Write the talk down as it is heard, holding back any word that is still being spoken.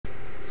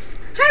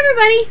Hi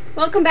everybody!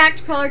 Welcome back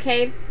to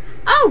Polarcade.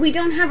 Oh, we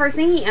don't have our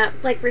thingy up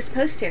like we're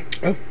supposed to.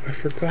 Oh, I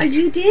forgot. Oh,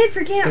 you did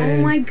forget? Dang.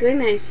 Oh my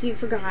goodness, you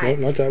forgot. No,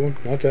 not that one.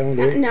 Not that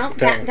one. No,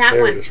 that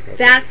There one. it is. Okay.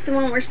 That's the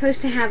one we're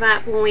supposed to have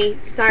up when we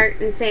start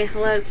and say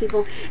hello to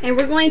people. And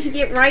we're going to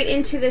get right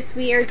into this.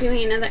 We are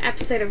doing another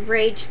episode of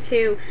Rage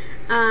 2.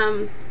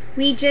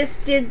 We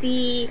just did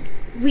we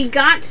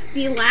got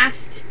the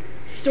last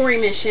story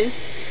mission.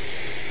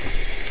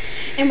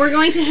 And we're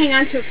going to hang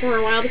on to it for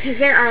a while because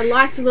there are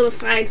lots of little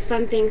side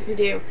fun things to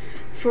do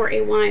for a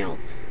while.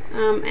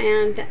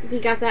 And we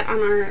got that on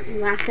our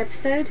last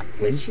episode,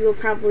 which you will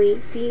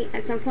probably see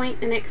at some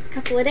point in the next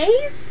couple of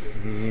days.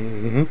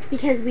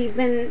 Because we've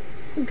been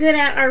good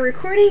at our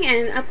recording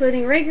and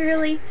uploading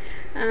regularly.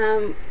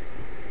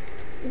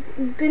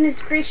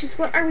 Goodness gracious,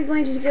 what are we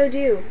going to go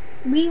do?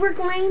 We were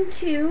going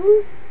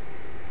to...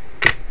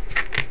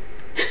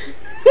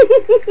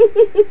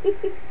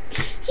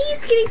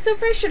 He's getting so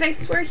frustrated. I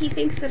swear he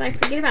thinks that I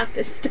forget about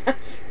this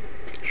stuff.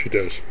 She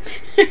does.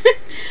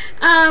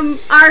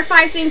 Our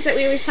 5 things that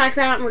we always talk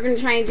about, and we're going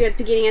to try and do at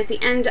the beginning and at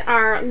the end,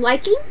 are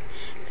liking,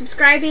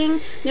 subscribing,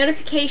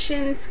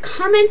 notifications,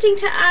 commenting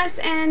to us,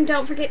 and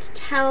don't forget to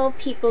tell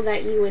people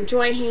that you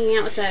enjoy hanging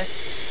out with us.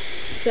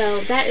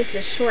 So that is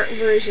the short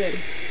version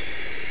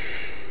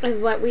of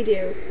what we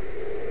do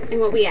and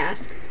what we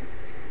ask.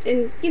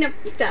 And, you know,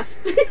 stuff.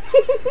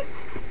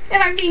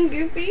 And I'm being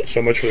goofy.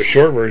 So much for the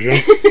short version.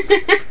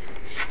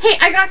 Hey,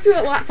 I got through it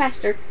a lot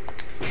faster.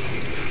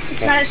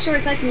 It's about as short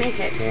as I can make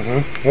it.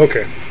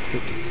 Okay.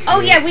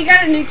 Oh yeah, we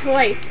got a new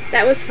toy.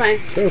 That was fun.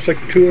 That was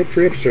like 2 or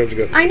 3 episodes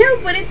ago. I know,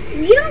 but it's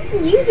you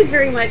don't use it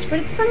very much, but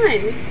it's fun.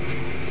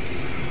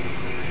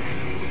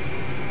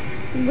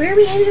 Where are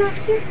we headed off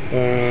to?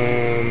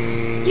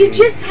 You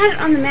just had it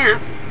on the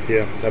map.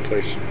 Yeah, that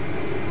place.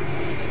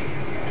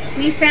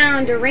 We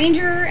found a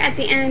ranger at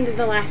the end of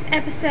the last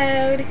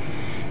episode,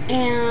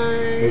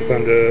 and We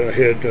found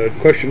a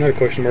question, not a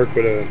question mark,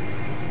 but a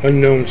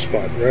unknown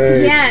spot,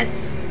 right?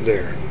 Yes.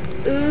 There.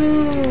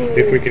 Ooh.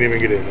 If we can even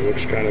get in, it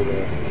looks kind of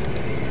a...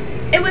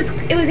 It was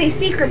a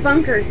secret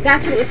bunker.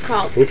 That's what it was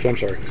called. Oops, I'm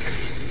sorry.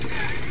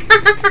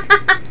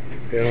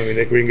 Yeah, I don't even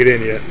think we can get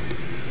in yet.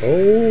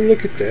 Oh,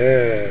 look at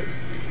that.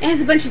 It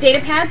has a bunch of data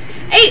pads.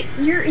 Hey,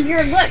 your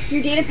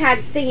data pad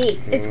thingy.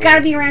 It's got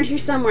to be around here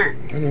somewhere.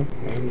 I know.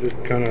 I'm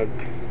just kind of...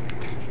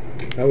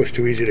 That was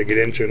too easy to get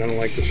into, and I don't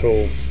like this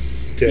whole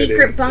dead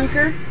Secret end.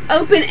 bunker.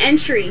 Open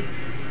entry.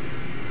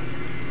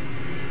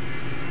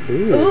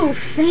 Ooh,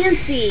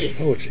 fancy.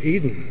 Oh, it's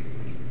Eden.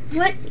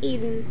 What's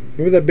Eden?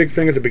 Remember that big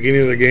thing at the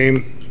beginning of the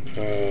game?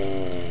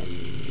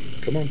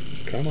 Come on.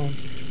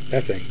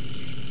 That thing.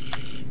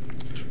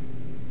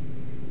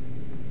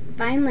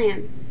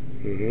 Vineland.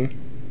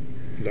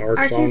 The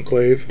Arcs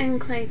Enclave.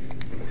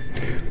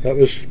 That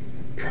was,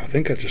 I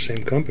think that's the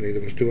same company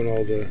that was doing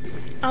all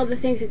the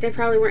things that they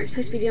probably weren't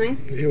supposed to be doing.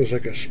 It was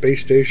like a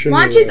space station.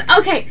 Launches.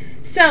 Okay,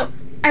 so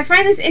I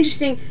find this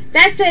interesting.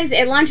 That says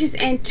it launches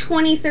in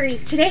 2030.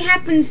 Today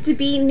happens to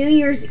be New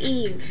Year's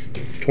Eve.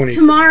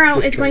 Tomorrow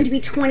is going to be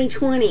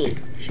 2020.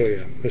 So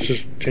yeah, this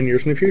is 10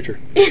 years in the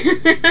future.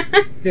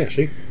 Yeah,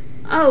 see?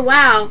 Oh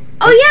wow.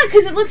 Oh yeah,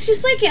 because it looks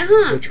just like it,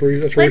 huh?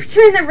 Let's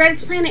turn the red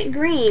planet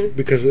green.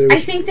 Because I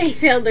think they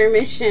failed their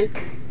mission.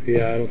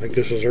 Yeah, I don't think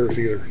this is Earth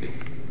either.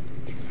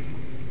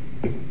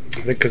 I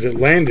think because it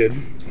landed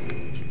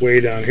way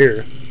down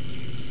here.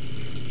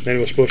 Then it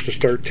was supposed to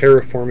start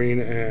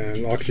terraforming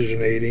and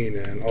oxygenating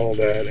and all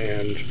that,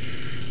 and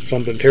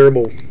something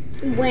terrible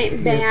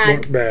went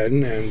bad.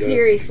 And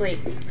seriously.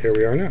 Here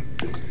we are now.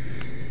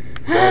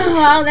 Oh,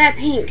 all that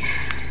pink.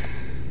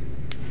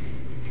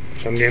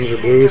 Some games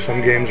are blue,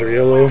 some games are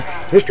yellow.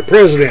 Mr.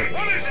 President!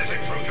 What is this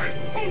intrusion?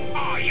 Who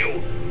are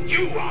you?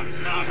 You are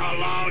not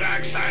allowed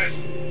access.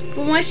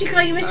 But why should she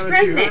call you Mr.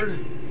 President? You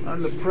heard?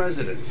 I'm the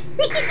president.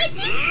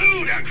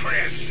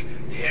 Ludicrous!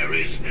 There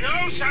is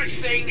no such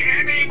thing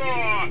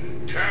anymore.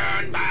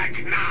 Turn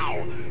back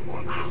now,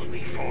 or I'll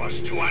be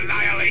forced to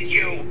annihilate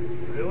you.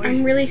 Really?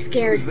 I'm really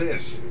scared. Who's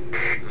this?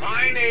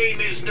 My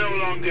name is no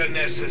longer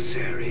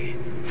necessary,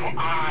 for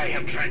I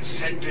have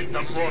transcended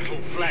the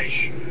mortal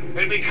flesh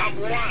and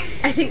become one.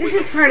 I think this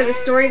is part of the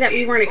story that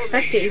we weren't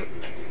expecting.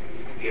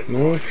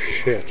 No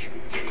shit.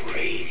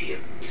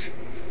 Radiant.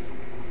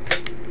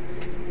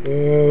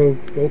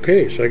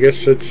 Okay, so I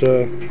guess it's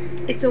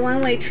It's a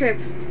one-way trip.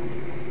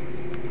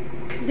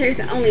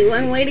 There's only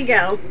one way to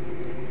go.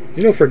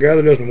 You know, for a guy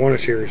that doesn't want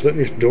us here, he's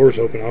letting these doors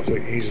open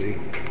awfully easy.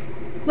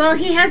 Well,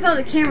 he has all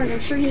the cameras. I'm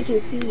sure he can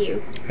see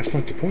you. That's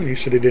not the point. He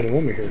said he didn't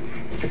want me here.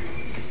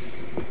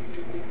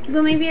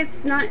 Well, maybe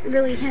it's not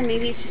really him.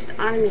 Maybe it's just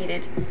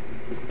automated.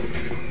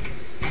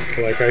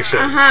 Like I said.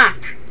 Aha!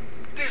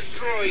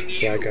 Destroying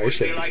you Like I would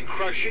said. be like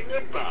crushing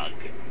a bug.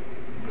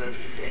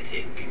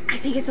 Pathetic. I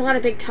think it's a lot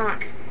of big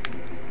talk.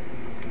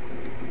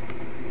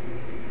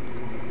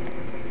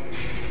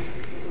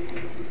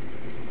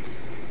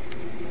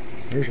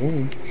 There's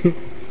one.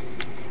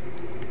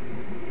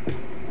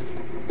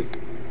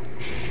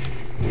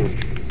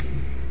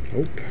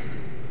 Nope.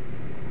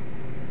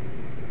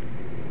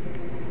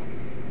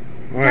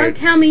 Don't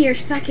tell me you're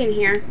stuck in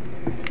here.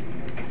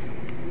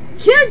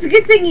 You know, it's a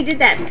good thing you did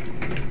that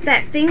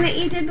thing that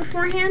you did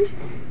beforehand.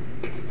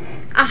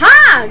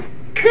 Aha!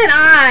 Good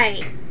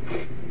eye!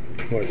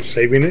 What,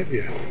 saving it?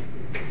 Yeah.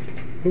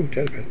 Ooh,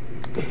 Tadpad.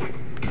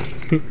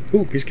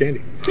 Ooh, piece of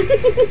candy.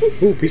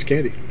 Ooh, piece of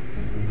candy.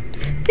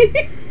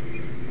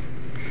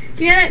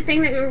 You know that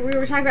thing that we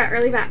were talking about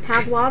earlier about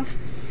Pavlov?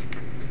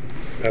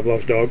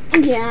 Pavlov's dog?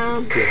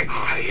 Yeah.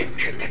 I am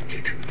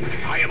connected.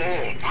 I am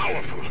all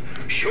powerful.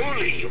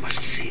 Surely you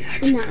must see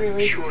that. Not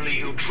really. Surely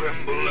you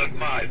tremble at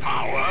my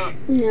power.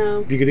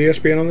 No. You get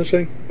ESPN on this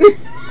thing?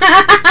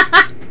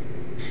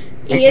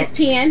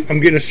 ESPN? I'm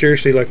getting a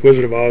seriously like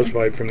Wizard of Oz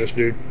vibe from this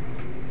dude.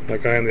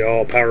 Like I am the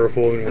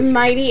all-powerful. You know.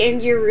 Mighty,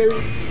 and you're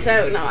really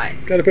so not.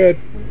 Tadpad.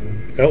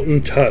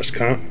 Elton Tusk,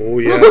 huh? Oh,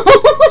 yeah.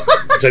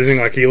 Is that anything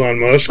like Elon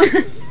Musk?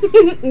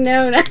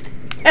 No, not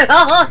at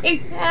all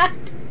like that.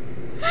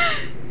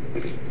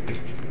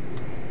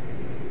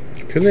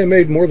 Couldn't they have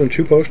made more than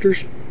 2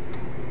 posters?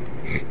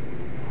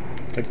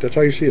 Like, that's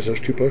all you see is those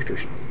 2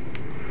 posters.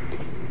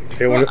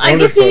 Hey, I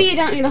guess maybe you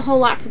don't need a whole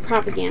lot for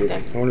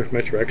propaganda. I wonder if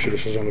Metro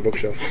Exodus is on the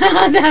bookshelf.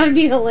 That would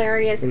be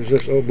hilarious. What is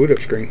this? Oh, boot up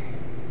screen.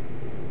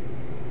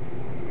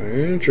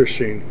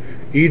 Interesting.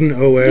 Eden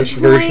OS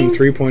version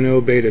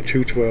 3.0 beta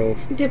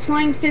 2.12.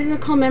 Deploying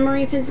physical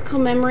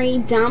memory,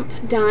 dump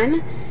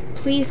done.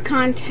 Please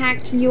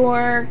contact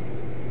your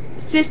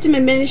system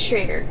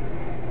administrator.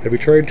 Have you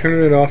tried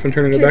turning it off and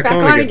turning it back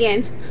on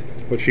again?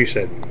 What she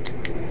said.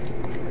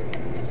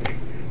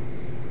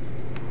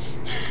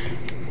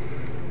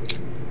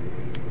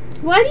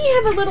 Why do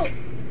you have a little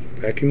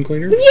Vacuum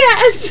cleaner?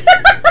 Yes!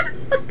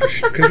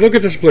 Because look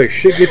at this place.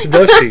 Shit gets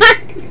dusty.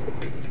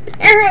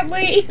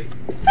 Apparently.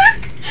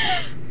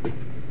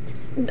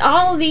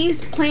 All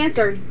these plants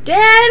are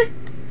dead.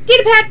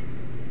 Datapad!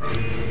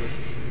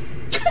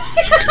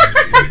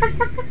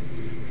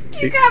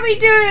 You got me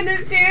doing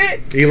this,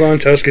 dude. Elon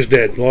Tusk is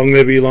dead. Long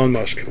live Elon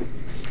Musk.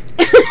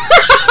 That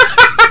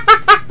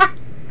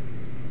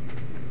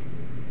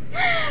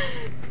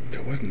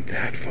wasn't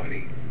that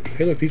funny.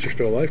 Hey, look, these are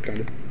still alive, kind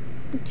of.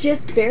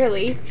 Just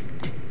barely.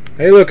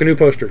 Hey, look, a new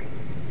poster.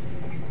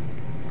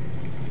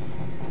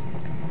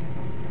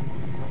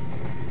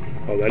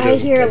 Oh, that I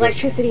hear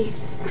electricity.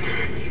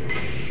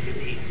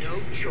 No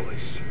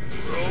choice.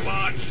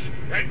 Robots,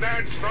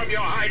 advance from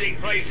your hiding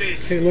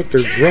places. Hey, look,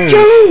 there's drones.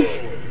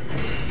 Drones!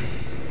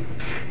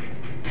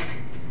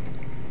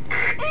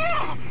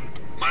 Oh,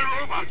 my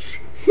robots!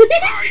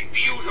 My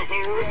beautiful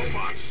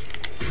robots!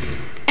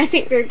 I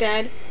think they're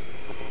dead.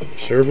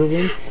 Server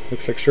room?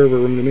 Looks like server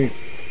room to me.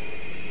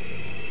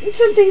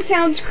 Something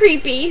sounds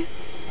creepy.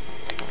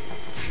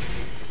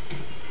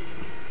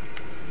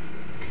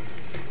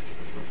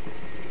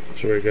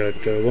 So we got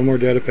 1 more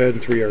data pad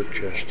and 3 arc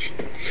chests.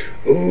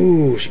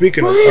 Ooh,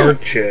 speaking of arc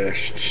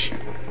chests.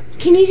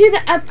 Can you do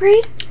the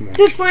upgrade?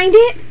 To find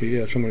it?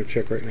 Yeah, so I'm going to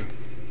check right now.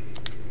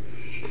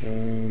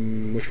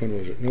 Which one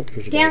was it? Nope, it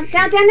was Down, about-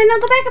 down, down, no,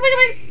 go back, go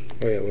back.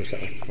 Oh yeah, it was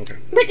that one. Okay.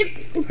 But,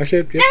 I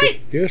said,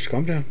 yes,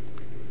 calm down.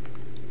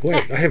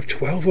 Wait, I have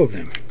 12 of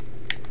them.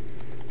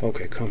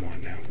 Okay, come on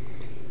now.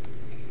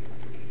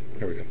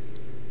 There we go.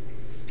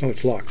 Oh,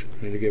 it's locked.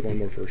 I need to get 1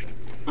 more first.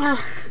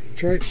 ugh.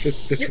 It's right.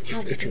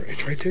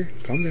 It's right there.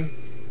 Calm down.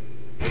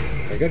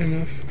 I got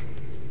enough.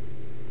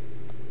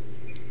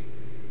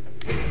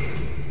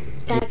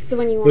 That's the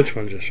one you want. Which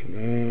one's this?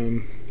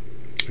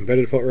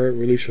 Embedded Feltrite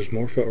releases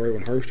more Feltrite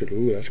when harvested.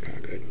 Ooh, that's kind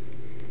of good.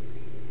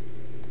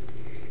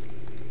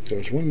 So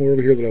there's 1 more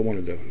over here that I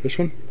wanted though. This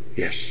one?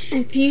 Yes.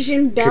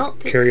 Infusion belt?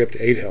 Carry up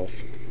to 8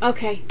 health.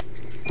 Okay.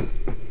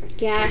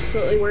 Yeah,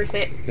 absolutely worth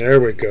it. There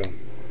we go.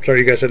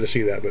 Sorry you guys had to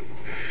see that, but...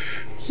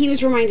 He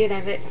was reminded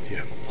of it.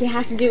 Yeah. You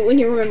have to do it when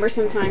you remember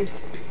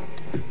sometimes.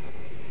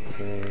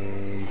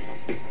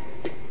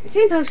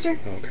 Same poster.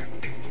 Okay.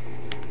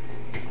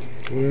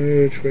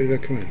 Which way did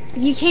I come in?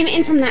 You came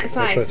in from that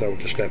side. That's what I thought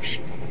with the steps.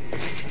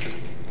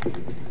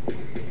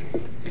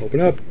 Open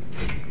up.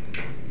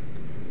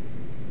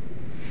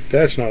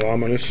 That's not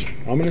ominous.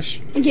 Ominous?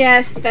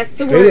 Yes, that's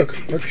the Hey, word. look.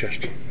 Arc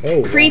chest.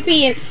 Oh,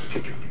 Creepy and...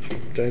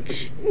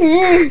 That's...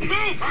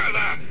 No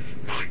further!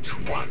 Not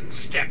 1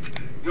 step.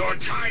 Your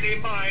tiny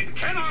mind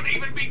cannot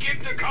even begin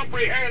to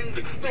comprehend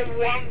the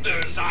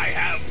wonders I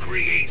have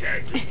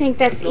created. I think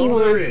that's All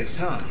there Elon. is,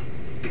 huh?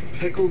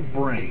 Pickled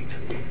brain.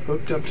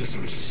 Hooked up to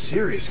some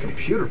serious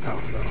computer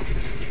power, though.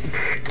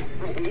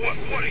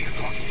 What are you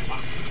talking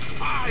about?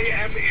 I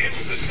am in the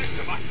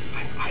system. I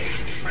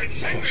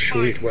transcend Oh,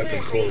 sweet my weapon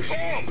mortal course.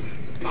 form.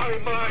 My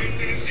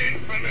mind is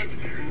infinite.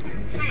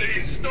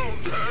 Please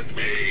don't hurt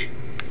me.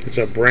 It's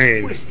a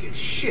brain. Twisted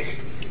shit.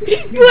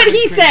 What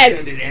he said!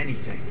 Transcended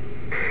anything.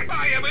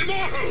 I am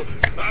immortal.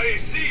 I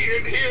see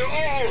and hear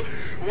all.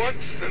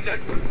 Once the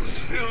network was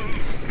filled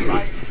with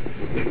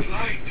life and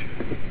light,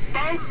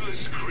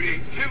 boundless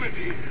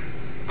creativity.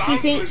 Do you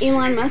think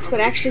Elon Musk would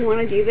actually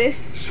want to do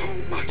this? So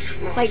much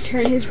Like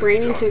turn his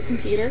brain into a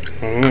computer?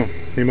 I don't know.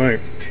 He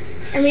might.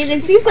 I mean,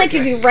 it seems like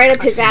it'd be right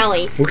up his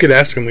alley. We could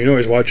ask him. We know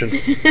he's watching.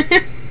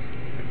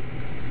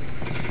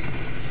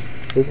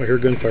 Oh, I hear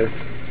gunfire.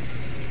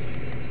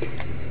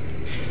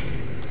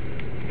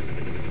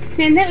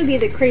 Man, that would be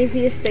the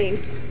craziest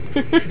thing.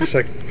 It's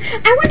like,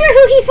 I wonder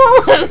who he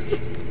follows.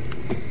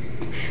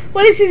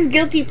 What is his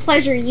guilty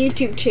pleasure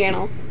YouTube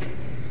channel?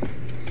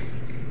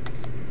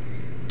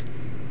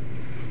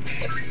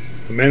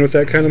 a man with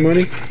that kind of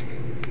money?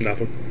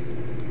 Nothing.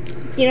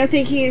 You don't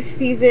think he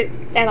sees it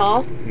at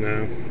all?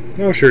 No.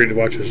 I'm sure he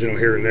watches,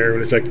 here and there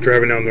when it's like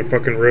driving down the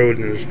fucking road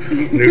in his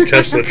new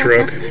Tesla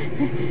truck.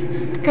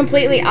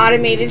 Completely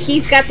automated.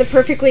 He's got the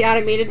perfectly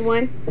automated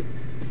one.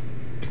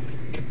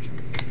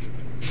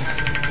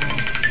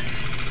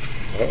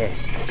 Uh-oh.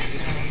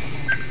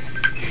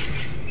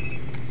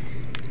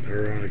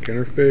 Ironic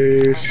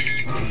interface.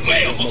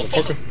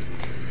 Motherfucker.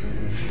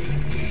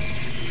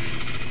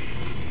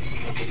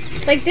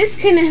 Like,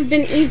 this couldn't have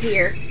been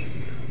easier.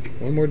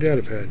 One more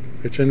data pad.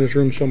 It's in this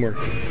room somewhere.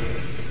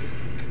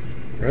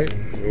 Right?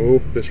 Oh,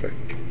 this way.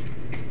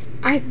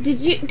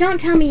 Don't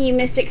tell me you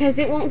missed it, because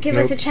it won't give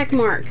us a check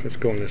mark. It's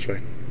going this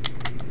way.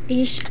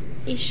 You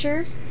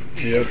sure?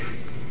 Yep.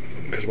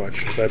 Because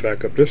watch, if I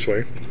back up this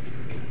way...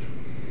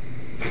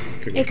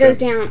 It goes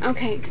down.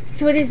 Okay.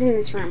 So it is in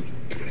this room.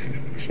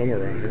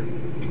 Somewhere around here.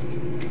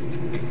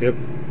 Yep.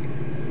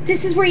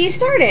 This is where you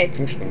started.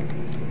 No, it's not.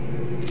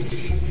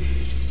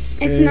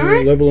 It's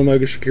not? Level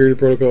Omega security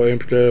protocol,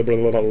 blah,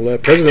 blah, blah, blah,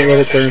 president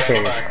level clearance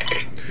only.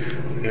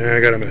 And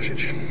I got a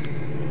message.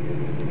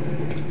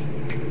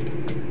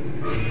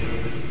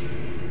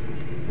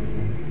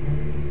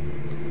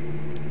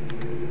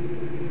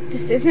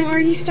 This isn't where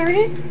you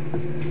started?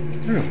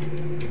 No.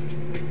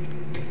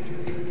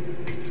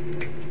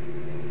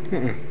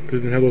 Because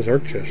it didn't have those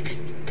arc chests.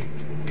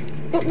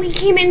 But we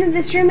came into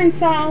this room and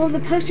saw all of the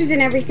posters and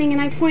everything,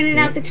 and I pointed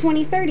out the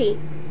 2030.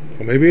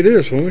 Well, maybe it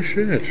is. Holy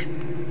shit.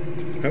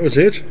 That was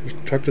it?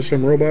 Just talk to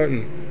some robot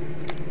and...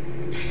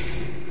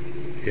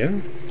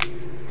 Yeah.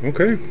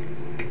 Okay.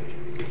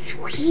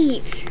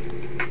 Sweet.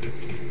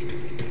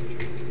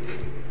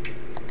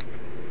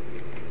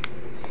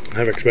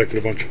 I've expected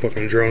a bunch of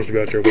fucking drones to be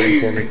out there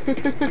waiting for me.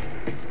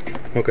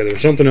 Okay,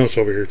 there's something else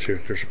over here too.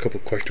 There's a couple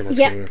question marks.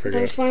 Yep,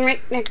 there's one right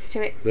next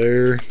to it.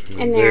 There,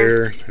 and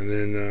there. And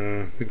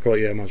then, we could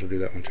probably, might as well do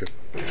that one too.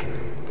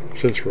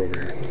 Since we're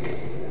over here.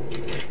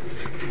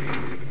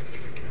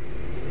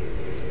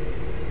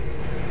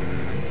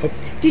 Up.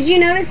 Did you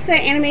notice the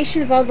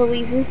animation of all the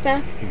leaves and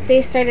stuff?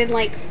 They started,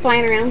 like,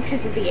 flying around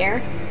because of the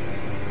air.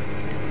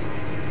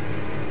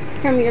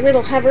 From your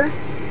little hover.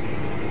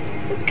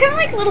 It's kind of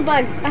like a little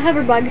bug. A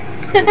hover bug.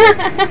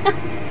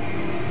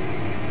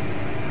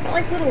 Got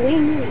like little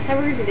wings and it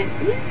hovers and it...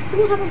 Yeah,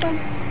 little hover bug.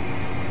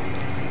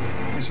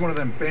 It's one of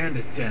them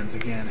bandit dens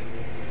again.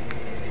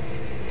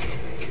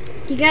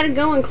 You gotta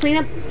go and clean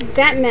up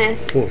that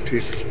mess. Oh,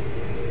 Jesus.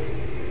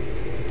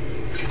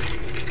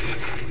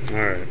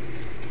 Alright.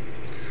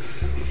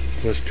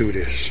 Let's do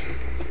this.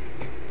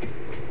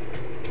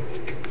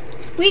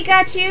 We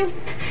got you.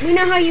 We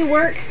know how you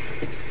work.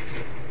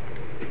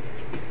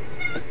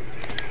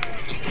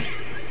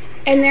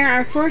 And there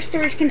are 4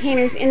 storage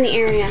containers in the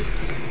area.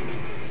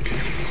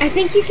 I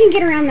think you can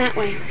get around that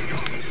way.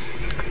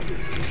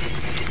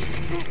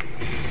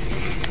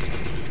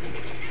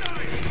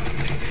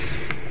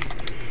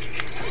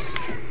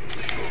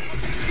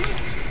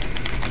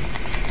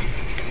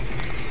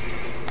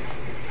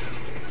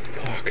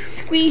 Fuck.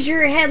 Squeeze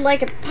your head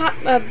like a pop...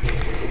 A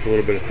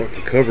little bit of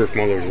fucking cover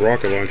from all those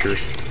rocket launchers.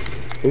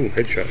 Ooh,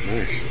 headshot.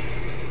 Nice.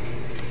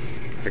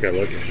 I got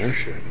lucky on that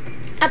shit.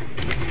 Up.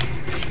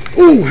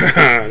 Ooh,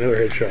 haha,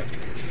 another headshot.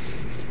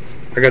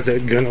 I got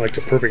that gun at like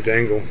the perfect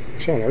angle. I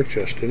saw an arc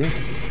chest, didn't I?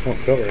 Oh, it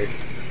felt right.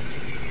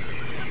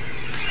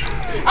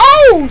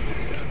 Oh!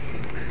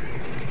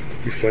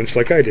 You flinched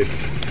like I did.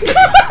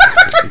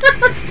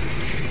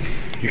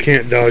 You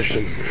can't dodge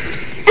them.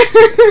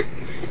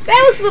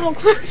 That was a little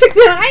closer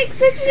than I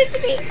expected it to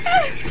be.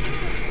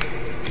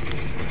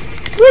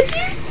 Would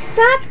you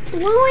stop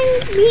blowing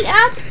me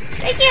up?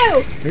 Thank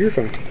you. No, you're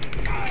fine.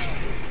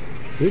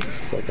 Who the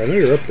fuck? I know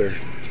you're up there.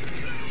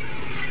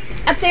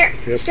 Up there.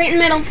 Yep. Straight in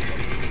the middle.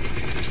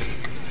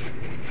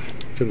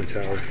 It's in the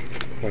tower.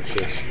 Watch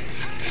this.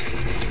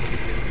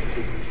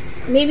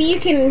 Maybe you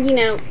can,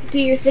 do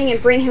your thing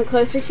and bring him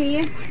closer to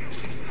you.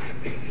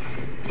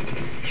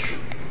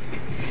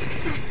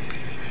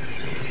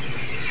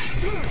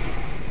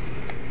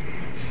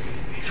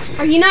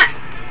 Are you not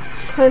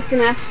close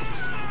enough?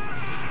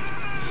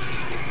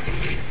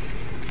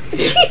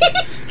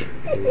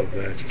 I love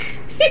that.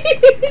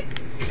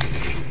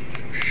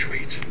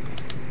 Sweet.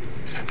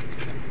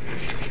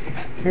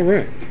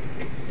 Alright.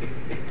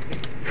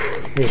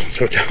 That wasn't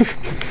so tough.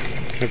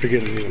 After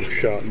getting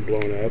shot and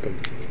blown up.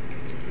 And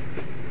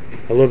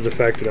I love the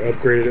fact that I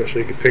upgraded it so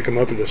you could pick them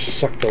up and just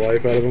suck the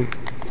life out of them.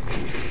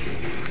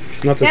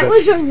 Not that that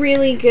was a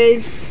really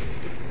good...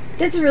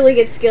 That's a really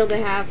good skill to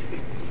have.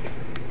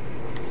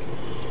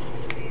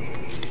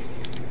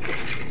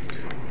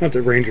 Not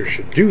that Rangers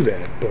should do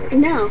that, but...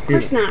 No, of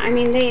course not. I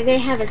mean, they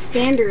have a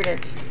standard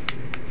of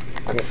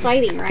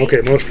fighting, right?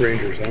 Okay, most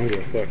Rangers. I don't give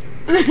a fuck.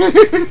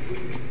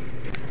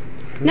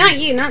 Not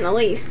you, not in the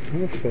least.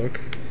 Oh, fuck.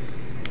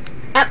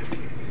 Up.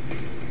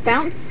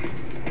 Bounce.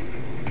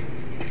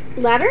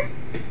 Ladder?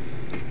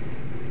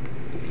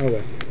 Oh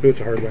well, do it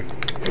the hard way.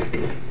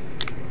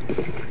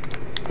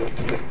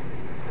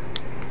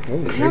 Oh,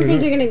 I don't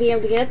think you're going to be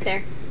able to get up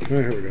there.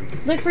 Alright, here we go.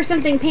 Look for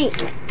something pink.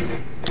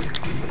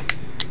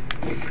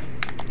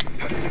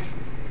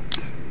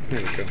 There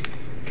we go.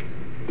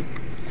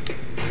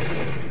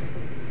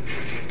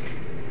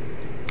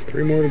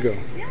 3 more to go.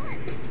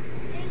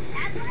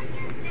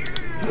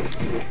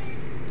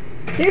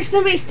 There's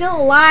somebody still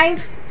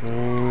alive.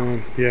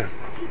 Yeah,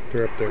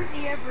 they're up there.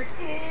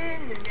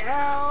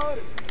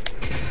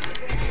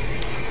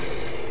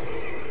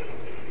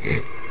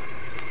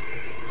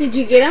 Did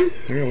you get him?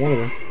 I got one of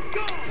them.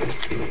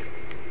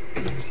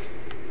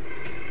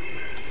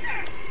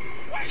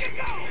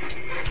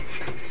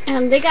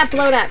 They got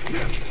blowed up.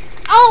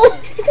 Oh!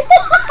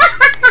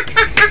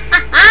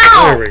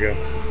 There we go.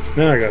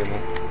 Now I got them all.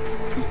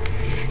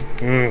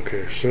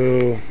 Okay,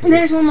 so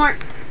There's one more.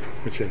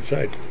 it's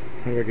inside.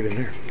 How do I get in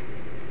there?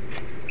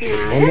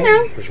 I don't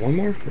know. There's one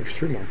more? There's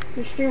 3 more.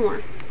 There's 3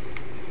 more.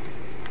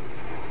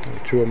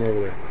 Oh, 2 of them are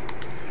over there.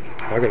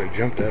 I gotta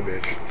jump that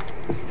bitch.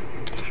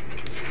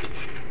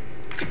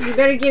 You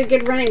better get a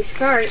good running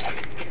start.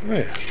 Oh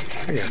yeah,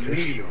 I got this.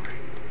 Meteor.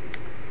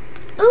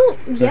 Oh,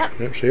 yep.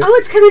 Yep, see it? Oh,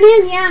 it's coming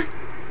in, yeah.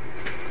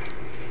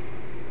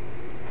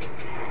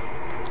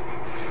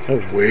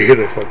 Oh, way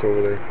the fuck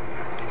over there.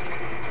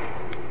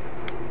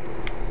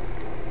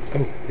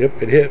 Oh,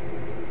 yep, it hit.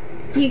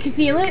 You can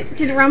feel it?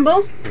 Did it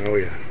rumble? Oh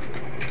yeah.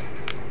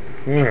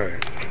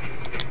 Alright.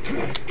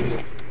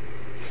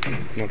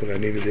 Not that I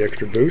needed the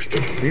extra boost,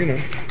 but you know.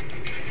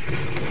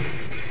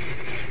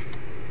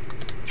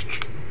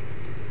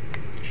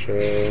 So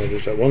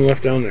there's that one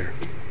left down there.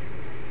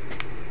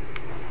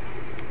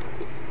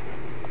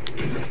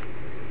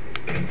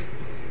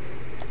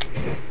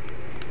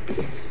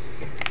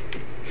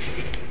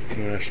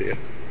 I see it.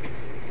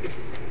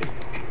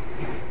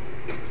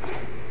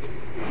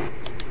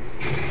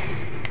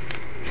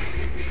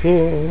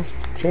 Oh,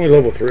 it's only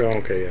level 3. Oh,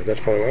 okay, yeah, that's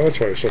why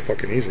it's so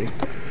fucking easy.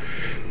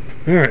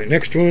 Alright,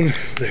 next one.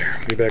 There.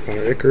 Be back on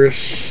our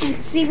Icarus.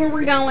 Let's see where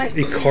we're going.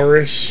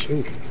 Icarus.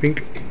 Ooh,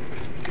 pink.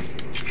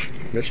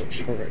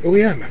 Missiles. Alright. Oh,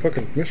 yeah, my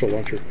fucking missile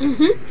launcher.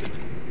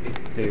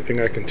 Mm-hmm. Anything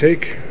I can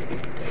take?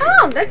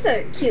 Oh, that's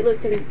a cute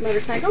looking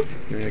motorcycle.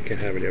 I can't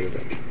have any of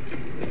them.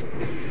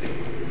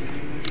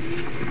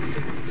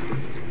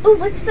 Oh,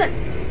 what's the...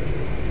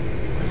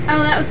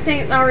 Oh, that was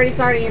already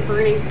starting and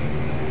burning.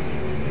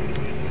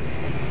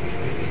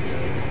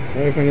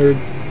 500.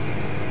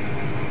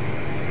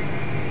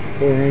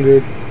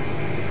 400.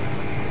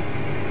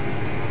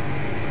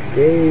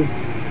 Go.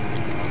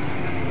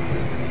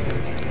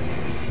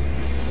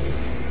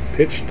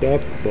 Pitch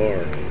stop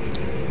bar.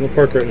 I'm gonna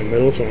park right in the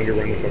middle so I don't get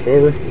run the fuck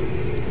over.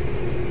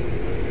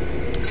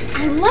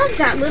 I love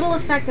that little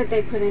effect that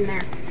they put in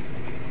there.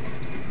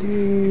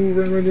 Ooh,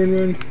 run, run, run,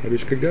 run. Are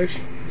these good guys?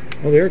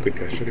 Oh, they are good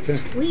guys. Look at that.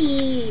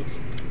 Sweet.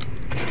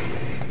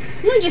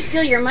 Let me just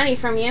steal your money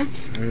from you.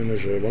 And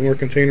there's one more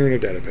container and a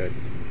data pad.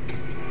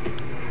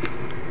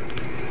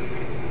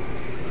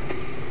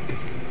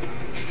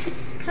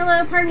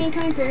 Hello, pardon me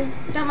coming through.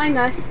 Don't mind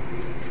us.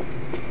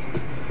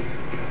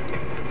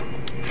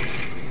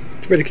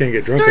 Too bad you can't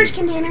get drunk. Storage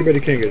container. Too bad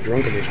you can't get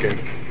drunk in this game.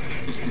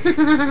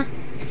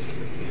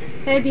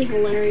 That'd be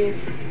hilarious.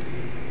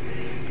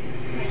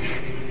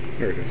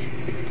 There it is.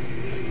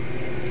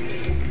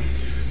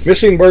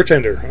 Missing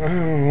bartender.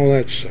 Oh,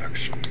 that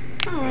sucks.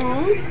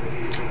 Aww.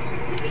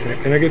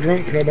 Can I get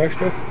drunk? Can I buy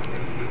stuff?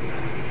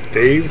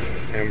 Dave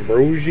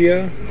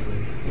Ambrosia.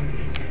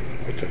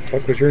 What the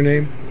fuck was your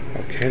name?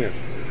 Oh, Kenneth.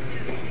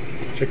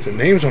 Check the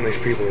names on these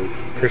people.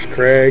 Chris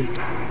Craig,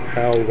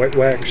 Hal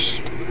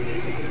Wetwax.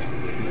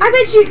 I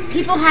bet you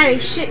people had a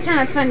shit ton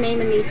of fun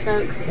naming these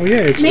folks. Oh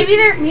yeah,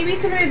 Maybe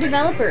some of their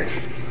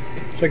developers.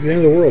 It's like the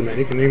end of the world, man.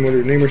 You can name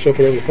yourself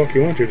whatever the fuck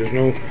you want to. There's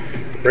no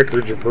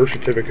records or birth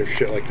certificates,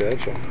 shit like that.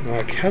 So,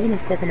 how the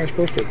fuck am I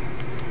supposed to?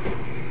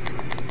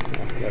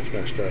 Oh, that's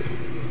messed up.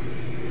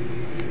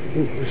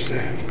 Ooh, what's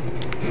that?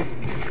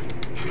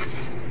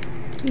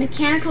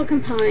 Mechanical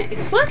component,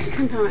 explosive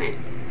component.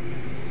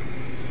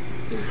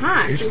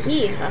 Aha,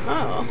 hee ho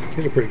ho.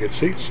 These are pretty good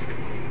seats.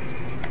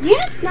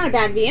 Yeah, it's not a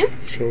bad view.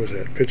 So is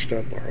that pitch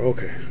stop bar?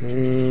 Okay.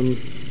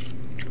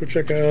 Let's go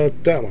check out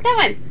that one. That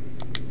one.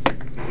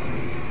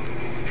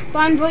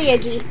 Bon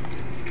voyage. I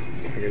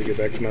gotta get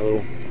back to my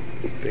little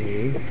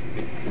thingy.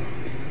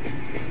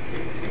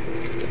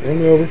 Run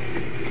me over.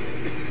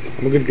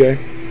 I'm a good guy.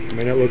 I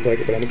may not look like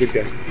it, but I'm a good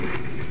guy.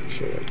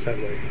 So that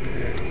way.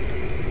 Yeah.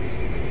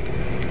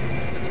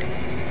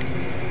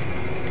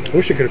 I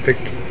wish I could have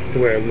picked the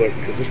way I look,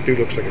 because this dude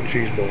looks like a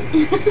cheese ball.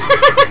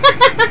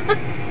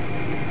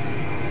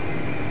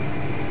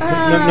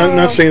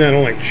 Not saying I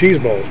don't like cheese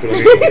balls, but I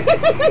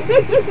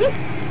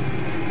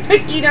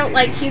mean... You don't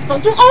like cheese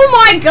balls? Oh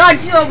my god,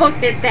 you almost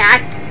did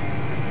that!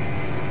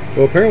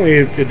 Well, apparently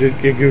it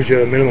gives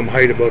you a minimum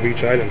height above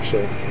each item, so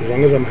as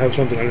long as I have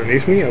something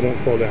underneath me, I won't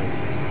fall down.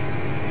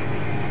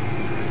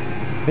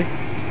 Hey?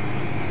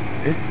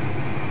 Hey?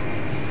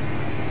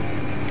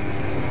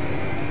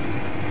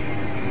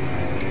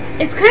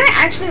 It's kind of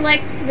actually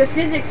like the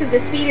physics of the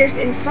speeders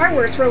in Star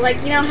Wars, where like,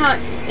 you know how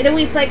it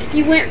always like if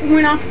you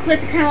went off a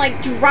cliff, it kind of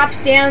like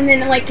drops down,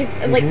 then like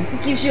it like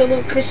gives you a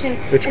little cushion,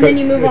 then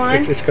you move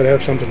on. It's got to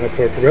have something to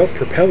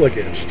propel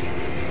against.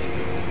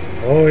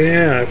 Oh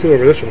yeah, I flew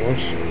over this one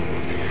once.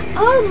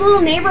 Oh, the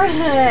little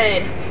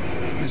neighborhood.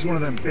 It's one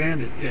of them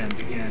bandit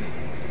dens again.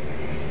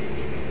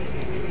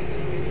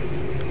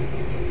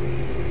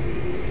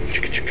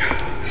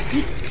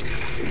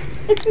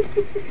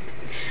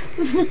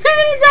 Where did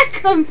that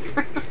come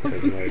from? I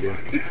have no idea.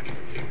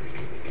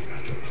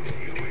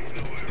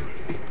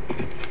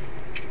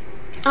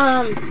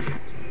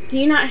 Do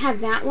you not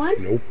have that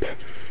one? Nope.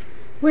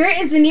 Where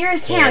is the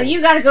nearest town? You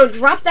gotta go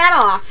drop that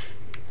off.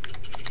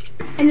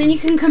 And then you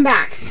can come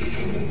back.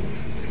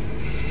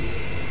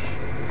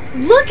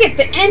 Look at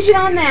the engine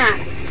on that.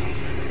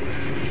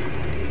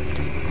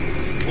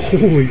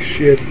 Holy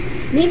shit.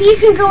 Maybe you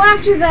can go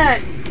after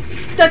the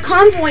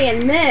convoy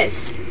in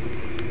this.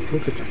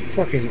 Look at the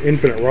fucking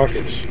infinite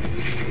rockets.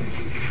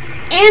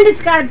 And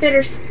it's got a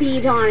better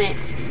speed on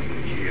it.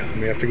 Yeah, I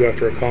may have to go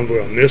after a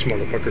convoy on this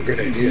motherfucker. Good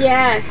idea.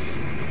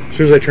 Yes. As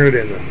soon as I turn it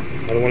in, though.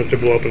 I don't want it to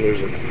blow up and lose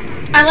it.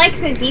 I like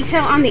the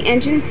detail on the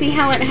engine. See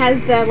how it has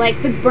the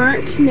like the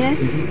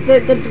burntness,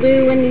 the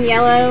blue and the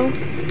yellow.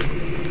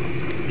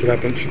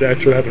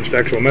 That's what happens to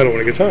actual metal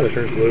when it gets hot. It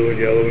turns blue and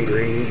yellow and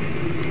green.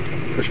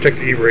 Let's check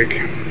the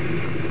e-brake.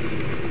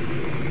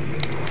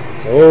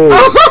 Oh!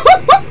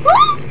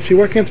 See,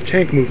 why can't the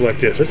tank move like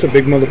this? That's a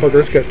big motherfucker.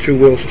 It's got 2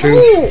 wheels too.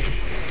 Oh!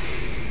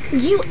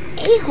 You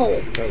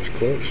a-hole. That was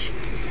close.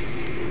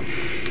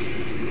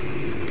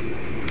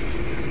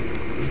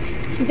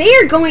 They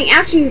are going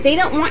after you. They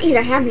don't want you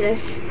to have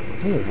this.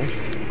 Oh,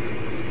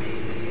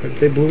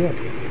 they blew up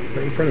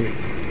right in front of me.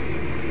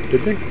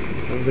 Did they? I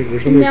don't think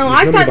there's no,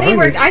 I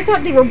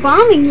thought they were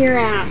bombing your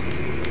ass.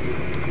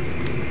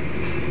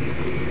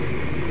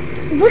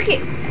 Look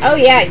at. Oh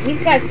yeah,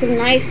 you've got some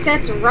nice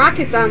sets of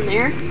rockets on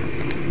there.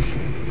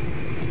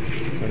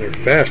 And they're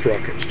fast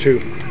rockets too.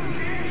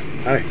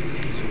 Hi.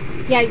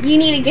 Yeah, you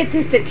need to get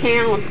this to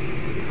town.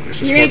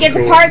 You're gonna get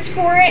cool. the parts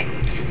for it.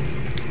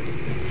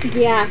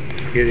 Yeah.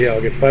 Yeah,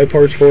 I'll get 5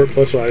 parts for it,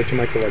 plus I'll add it to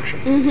my collection.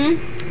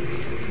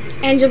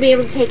 Mm-hmm. And you'll be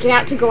able to take it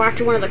out to go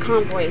after one of the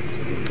convoys.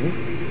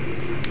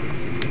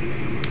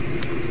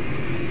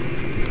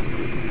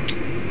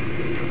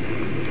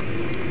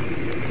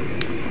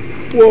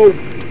 Whoa!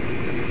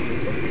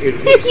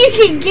 You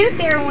can get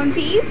there in one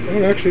piece.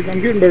 Well, actually,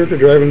 I'm getting better at the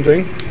driving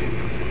thing.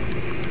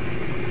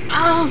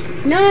 Oh,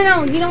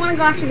 no. You don't want to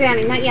go after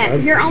Danny. Not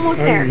yet. You're almost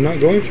there. I'm not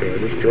going to. I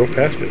just drove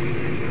past it.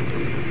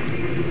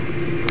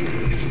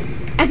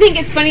 I think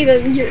it's funny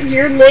that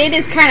your lid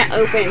is kind of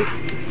opened.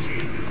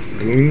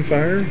 Goon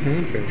fire?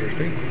 That's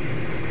interesting.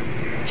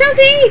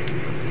 Trophy!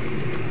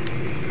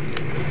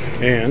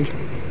 And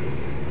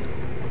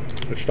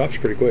it stops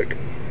pretty quick.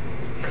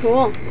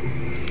 Cool.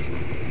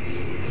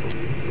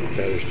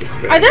 That is the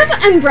best. Are those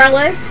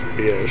umbrellas?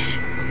 Yes.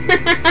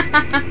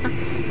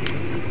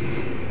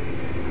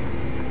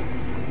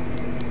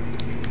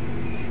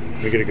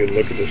 Let me get a good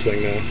look at this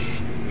thing now.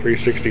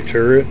 360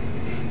 turret.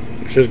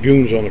 It says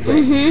goons on the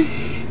front.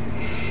 Mm-hmm.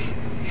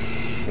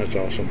 That's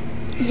awesome.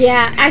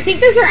 Yeah, I think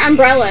those are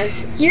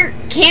umbrellas. Your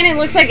cannon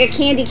looks like a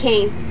candy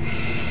cane.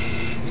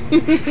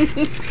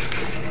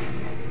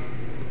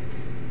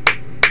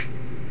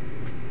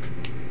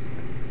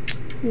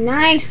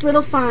 Nice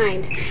little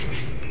find.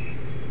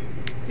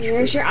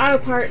 There's your auto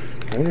parts.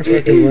 I wonder if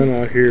I can run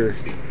out here.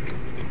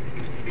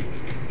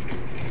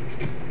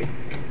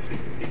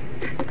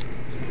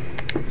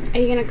 Are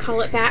you going to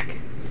call it back?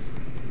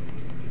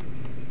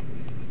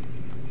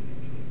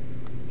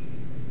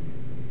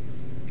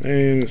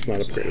 And it's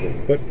not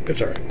upgradable, but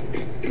it's alright.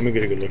 Let me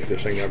get a good look at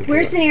this thing now.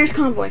 Where's the nearest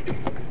convoy?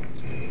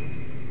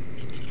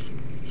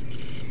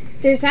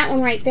 There's that one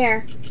right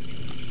there.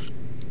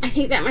 I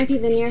think that might be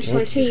the nearest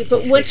one too,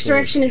 but which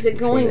direction is it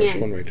going in?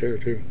 There's one right there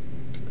too.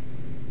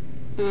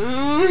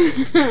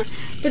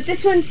 But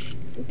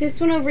this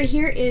one over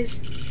here is...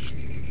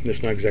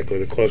 It's not exactly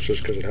the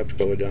closest because it'd have to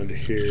go down to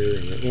here.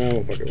 And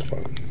then,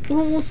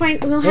 well,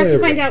 We'll have to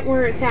find out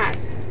where it's at.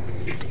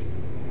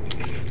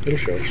 It'll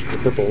show us. The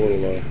purple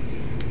little,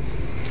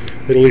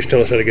 it'll at least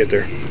tell us how to get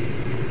there. I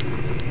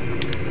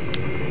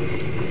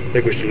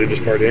think we should leave this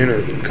part in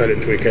or cut it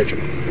until we catch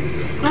them.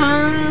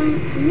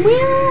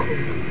 Well...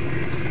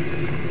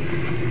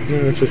 No,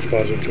 let's just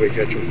pause it until we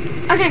catch them.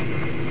 Okay,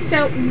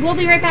 so we'll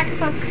be right back,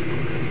 folks.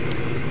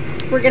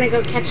 We're gonna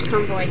go catch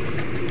convoy.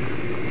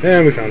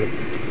 And we found him.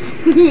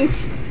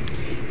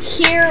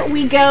 Here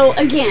we go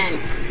again.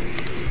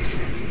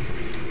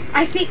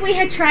 I think we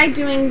had tried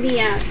doing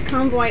the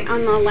convoy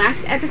on the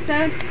last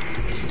episode,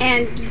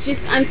 and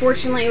just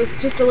unfortunately it was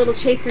just a little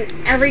chase, and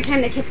every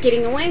time they kept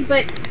getting away,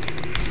 but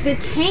the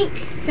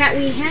tank that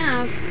we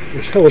have...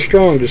 It's hella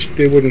strong, just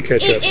it wouldn't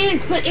catch up. It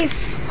is, but it's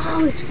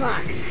slow as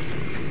fuck.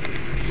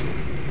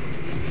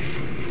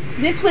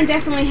 This one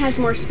definitely has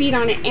more speed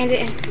on it, and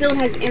it still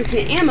has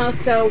infinite ammo,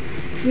 so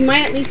you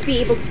might at least be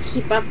able to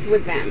keep up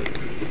with them.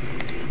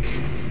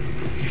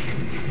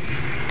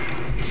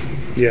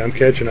 Yeah, I'm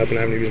catching up and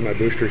I haven't used my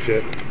boosters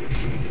yet.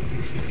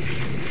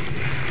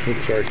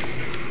 Oops, sorry.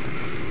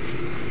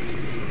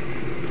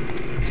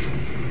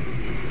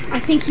 I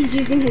think he's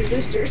using his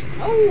boosters.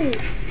 Oh!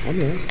 I'm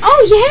not.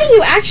 Oh, yeah,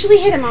 you actually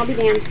hit him, I'll be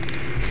damned.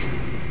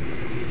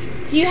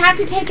 Do you have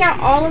to take out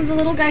all of the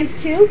little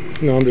guys, too?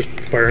 No, I'm just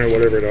firing at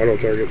whatever it auto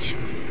targets.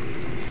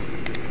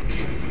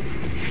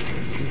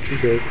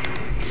 Okay.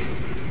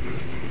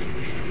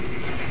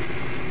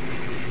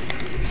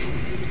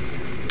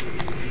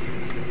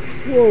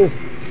 Whoa.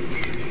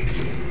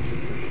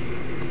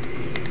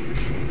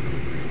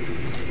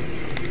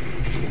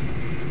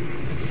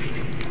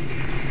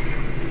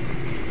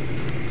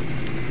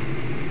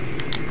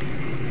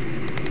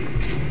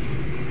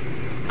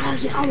 Oh,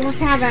 you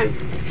almost have him.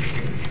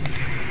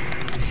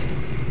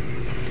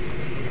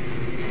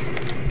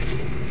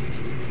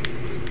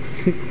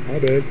 My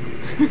bad.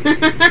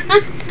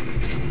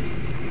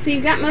 So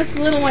you've got most of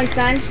the little ones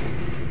done.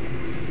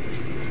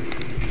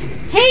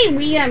 Hey,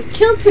 we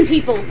killed some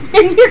people,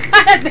 and you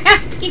got a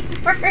bounty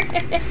for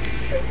it.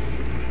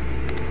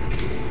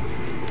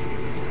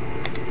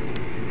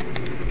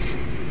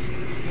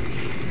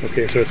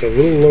 Okay, so it's a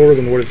little lower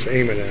than what it's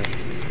aiming at.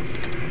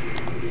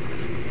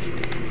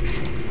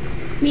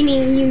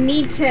 Meaning you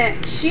need to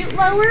shoot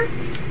lower,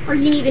 or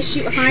you need to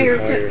shoot higher,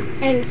 higher.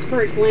 And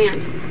for it to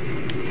land.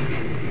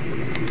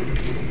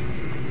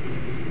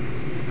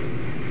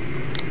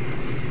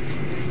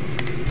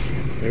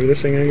 Maybe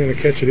this thing ain't gonna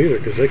catch it either,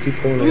 because they keep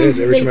pulling ahead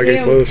every time I get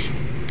do. close.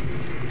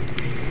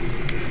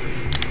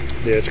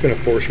 Yeah, it's gonna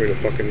force me to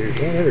fucking use.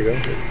 Oh, there we go.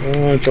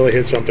 Oh, until I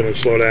hit something and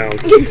slow down.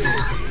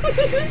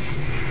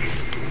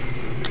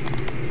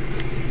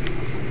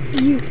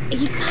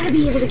 You gotta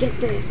be able to get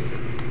this.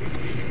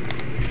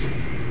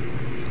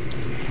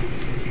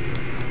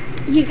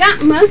 You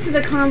got most of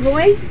the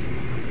convoy.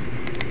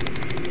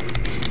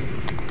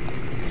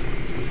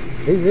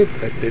 Oh, good.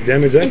 That did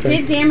damage that It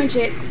thing. did damage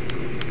it.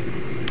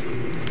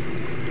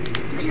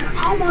 We're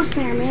almost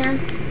there, man.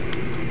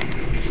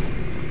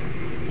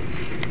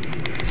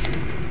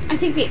 I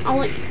think the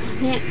only...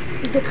 Man,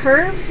 the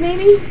curves,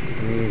 maybe?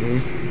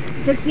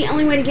 Mm-hmm. That's the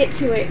only way to get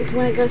to it, is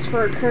when it goes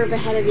for a curve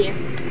ahead of you.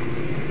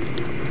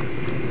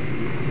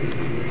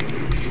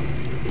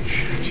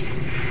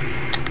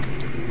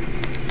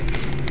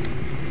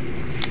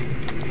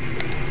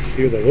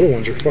 Yeah, the little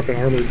ones are fucking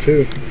armored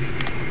too.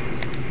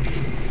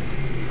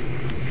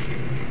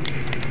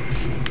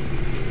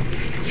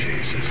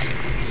 Jesus.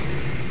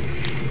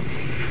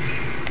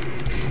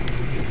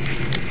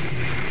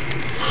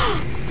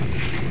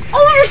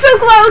 Oh, you're so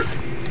close!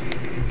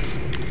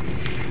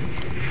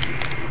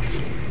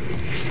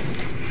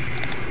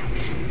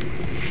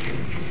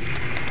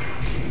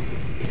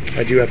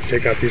 I do have to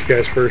take out these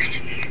guys first.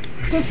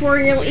 Before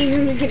you'll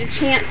even get a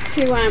chance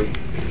to,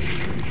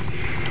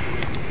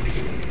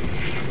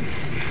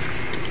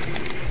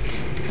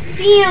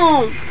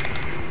 Damn!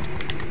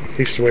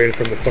 He's swaying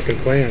from the fucking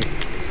plan.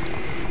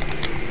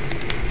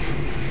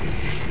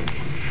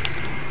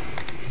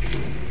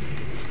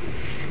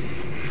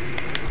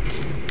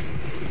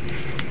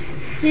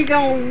 You're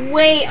going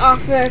way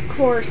off the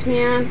course,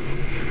 man.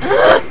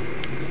 Ugh.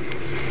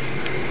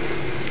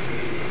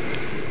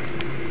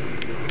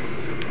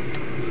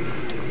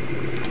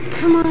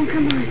 Come on,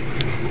 come on.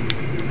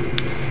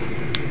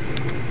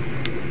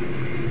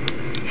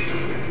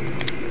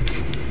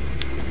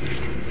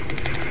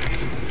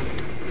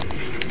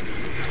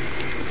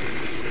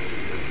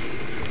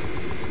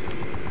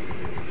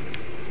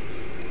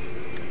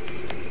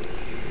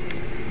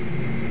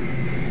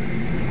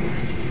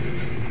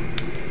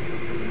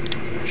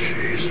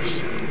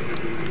 Jesus.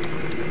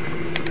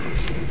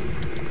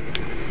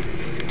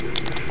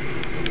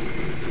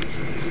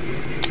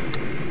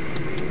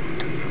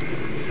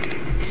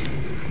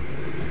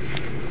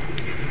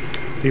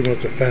 Even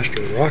with the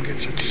faster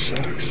rockets, it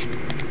sucks.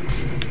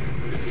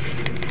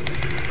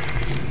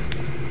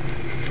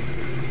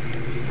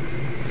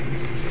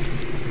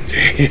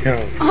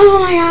 Damn. Oh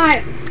my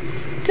god.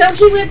 So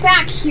he went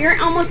back here,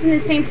 almost in the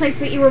same place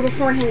that you were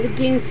beforehand, the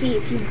Dune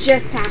Seas. You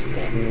just passed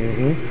it.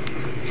 Mm-hmm.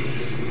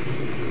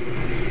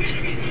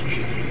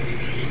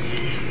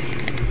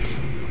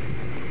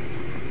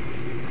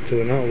 So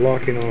they're not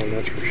locking on,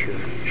 that's for sure.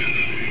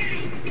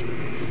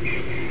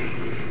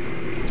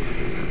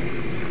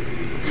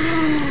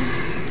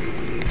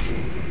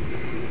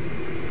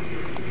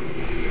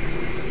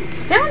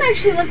 That one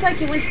actually looked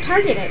like it went to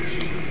target it.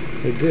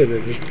 They did,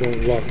 they just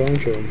don't lock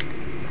onto them.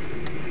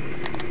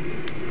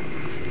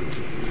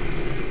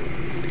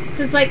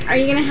 So it's like, are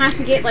you gonna have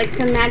to get like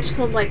some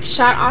magical like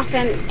shot off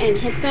and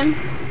hit them?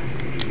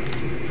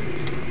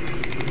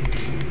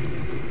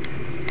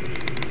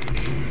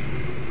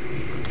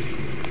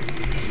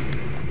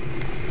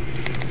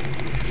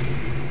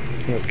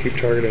 I'll keep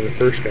targeting the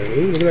first guy.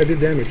 Ooh, look at that, I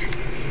did damage.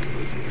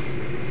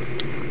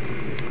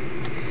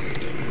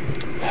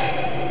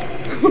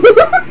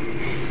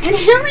 And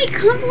how many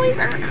convoys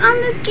are on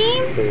this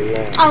game? A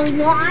lot. A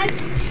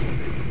lot.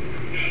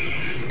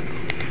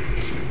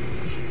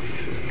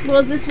 Well,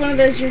 is this one of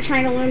those you're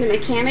trying to learn the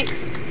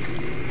mechanics?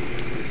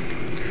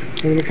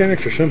 Well, the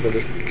mechanics are simple.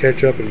 Just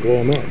catch up and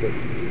blow them up. But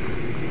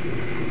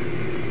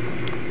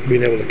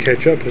being able to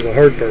catch up is the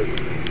hard part.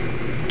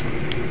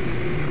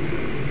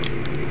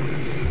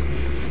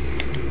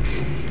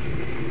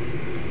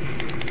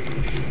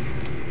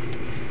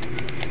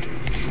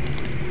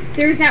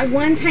 There's that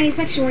one tiny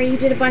section where you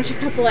did a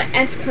couple of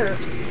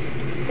S-curves.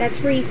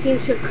 That's where you seem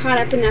to have caught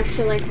up enough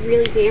to, like,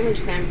 really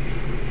damage them.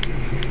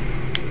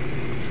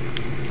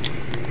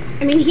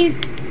 I mean, he's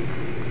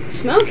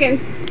smoking.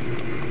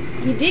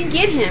 You did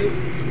get him.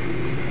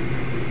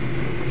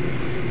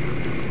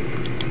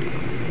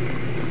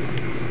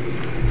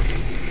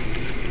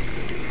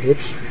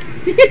 Whoops.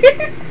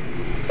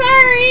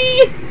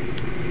 Sorry!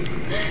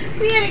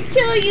 We had to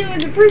kill you in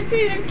the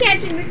pursuit of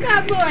catching the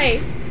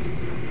convoy.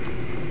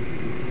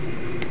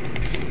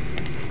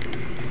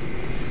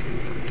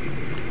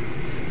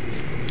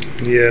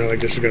 Yeah, I don't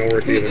think this is going to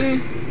work either.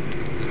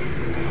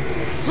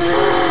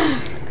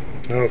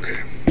 Okay.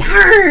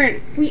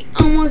 Darn! We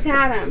almost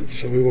had him.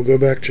 So we will go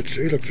back to...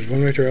 See, look, there's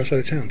one right there outside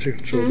of town, too.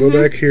 So we'll go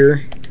back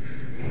here,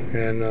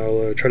 and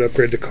I'll try to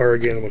upgrade the car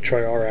again, and we'll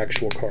try our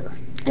actual car.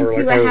 And or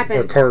see like what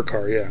happens. Our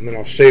car, yeah. And then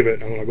I'll save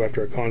it. I'm going to go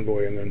after a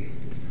convoy, and then...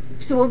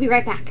 So we'll be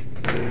right back.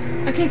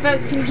 Okay,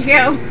 folks, here we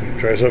go.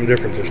 Try something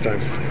different this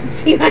time.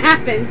 See what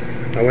happens.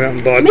 I went out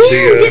and bought Man,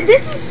 the...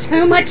 this is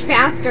so much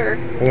faster.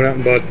 I went out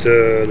and bought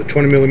the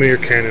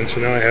 20mm cannon, so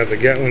now I have the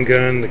Gatling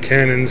gun, the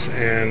cannons,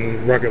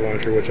 and rocket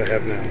launcher, which I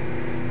have now.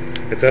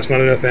 If that's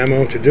not enough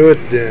ammo to do it,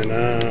 then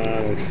I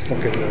don't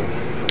fucking know.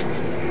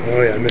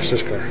 Oh yeah, I missed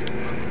this car.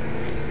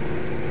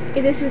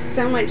 This is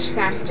so much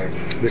faster.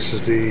 This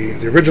is the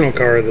original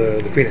car,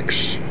 the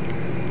Phoenix.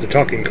 The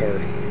talking car.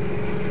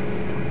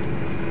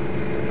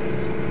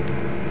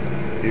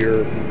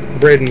 Your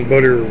bread and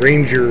butter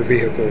Ranger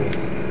vehicle.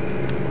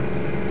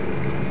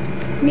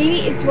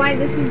 Maybe it's why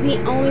this is the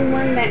only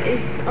one that is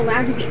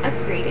allowed to be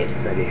upgraded.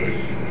 Probably.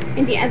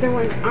 And the other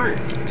ones aren't.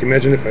 Can you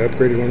imagine if I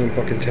upgraded one of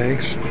them fucking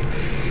tanks?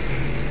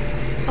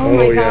 Oh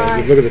my yeah,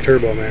 god. look at the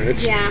turbo, man.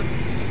 It's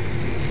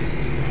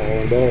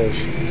hauling balls.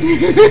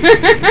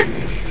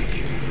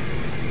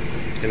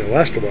 And it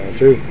lasts a while,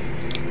 too.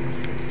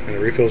 And it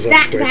refills up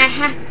quick.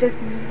 This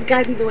has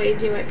got to be the way to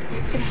do it.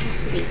 It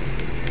has to be.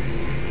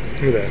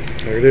 Look at that.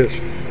 There it is.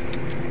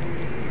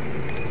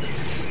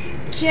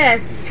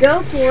 Just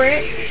go for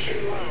it.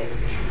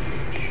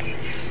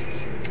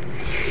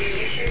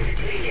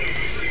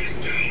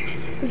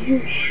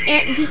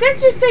 And did that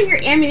just say your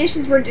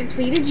ammunitions were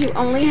depleted? You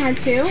only had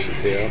 2?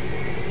 Yeah.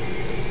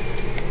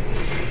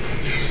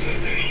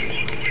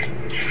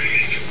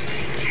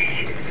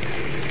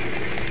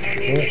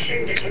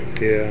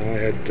 Yeah, I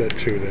had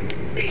 2 then.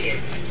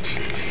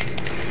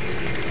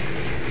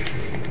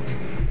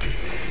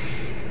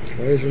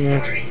 Why is it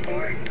not? Sorry,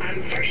 sport.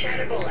 I'm fresh out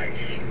of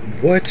bullets.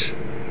 What?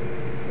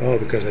 Oh,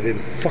 because I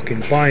didn't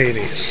fucking buy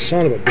any.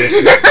 Son of a bitch.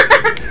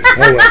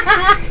 Oh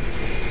well.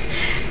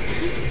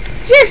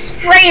 Just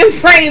spray and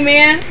pray,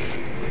 man.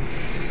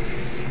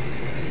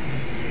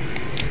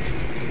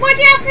 Watch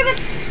out for the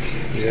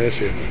Yeah,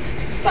 that's it.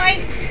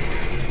 spikes.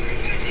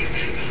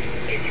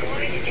 It's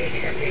going to take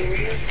something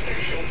real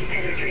special to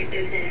penetrate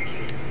those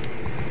energies.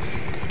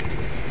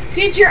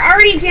 Dude, you're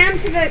already down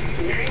to the...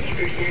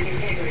 90%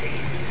 integrity.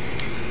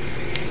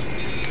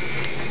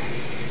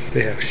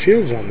 They have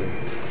shields on them.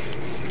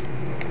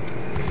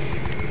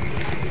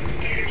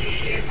 Energy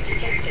shields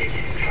detected.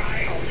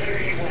 Try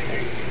alternative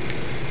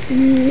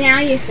weapon. Now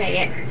you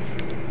say it.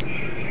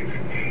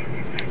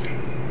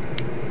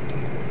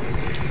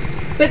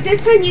 But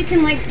this time you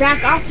can, like,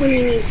 back off when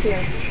you need to.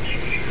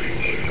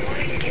 It's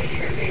going to take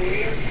something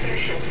real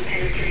special to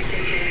penetrate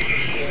those energy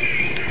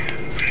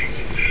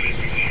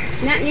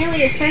shields. Not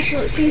nearly as special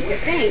as it seems to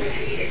think.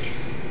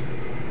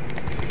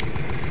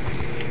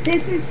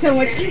 This is so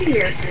much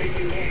easier. 70%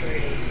 integrity.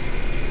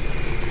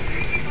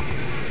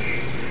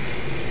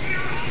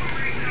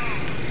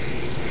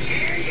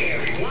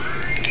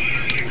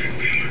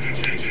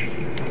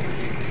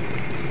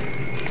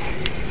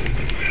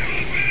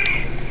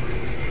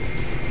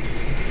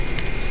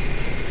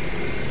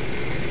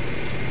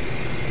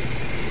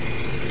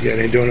 Yeah, it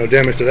ain't doing no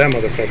damage to that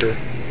motherfucker.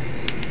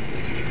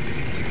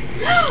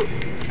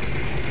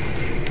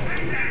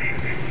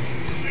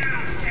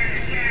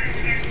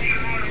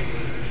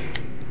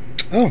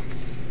 Oh.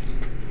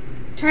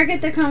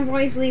 Target the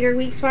convoy's leader.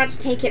 Weak spots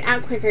take it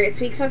out quicker.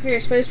 Its weak spots are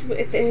supposed to...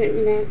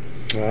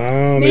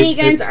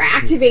 Miniguns are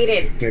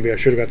activated. Maybe I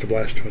should have got the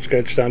blast. Let's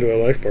get down to a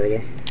life bar,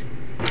 though.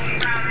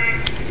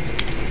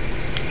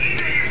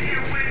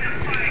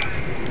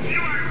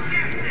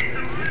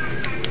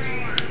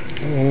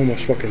 Oh, I'm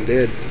almost fucking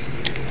dead.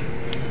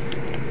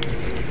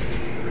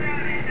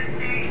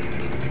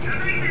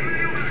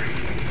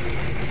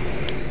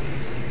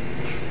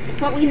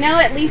 But we know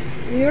at least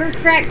we were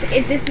correct.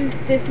 If this is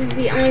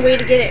the only way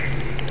to get it.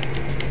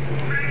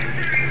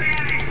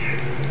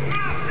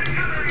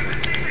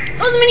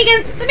 Oh, the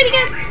miniguns! The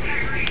miniguns!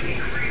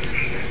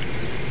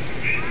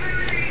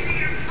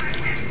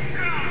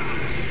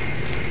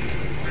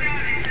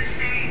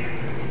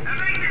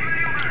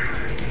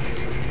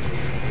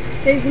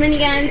 There's the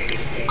miniguns.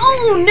 Oh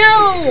Oh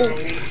no!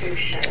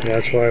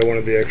 That's why I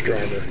wanted the extra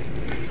armor.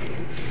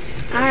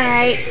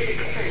 Alright.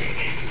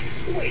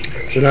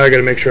 So now I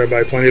gotta make sure I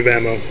buy plenty of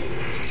ammo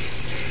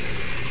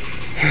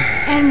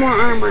And more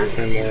armor.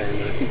 and more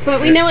armor.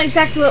 But we know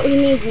exactly what we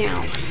need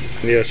now.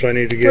 Yeah, so I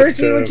need to get. Whereas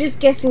we were just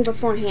guessing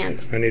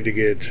beforehand. I need to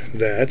get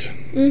that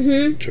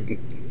Mm-hmm. to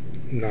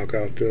knock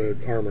out the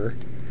armor,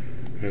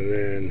 and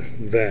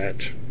then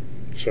that,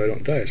 so I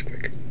don't die as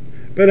quick.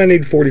 But I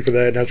need 40 for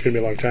that, and that's gonna be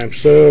a long time.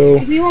 So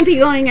We won't be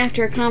going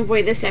after a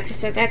convoy this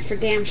episode, that's for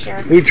damn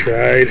sure. we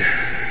tried.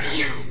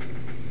 Damn.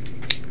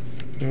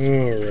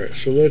 All right,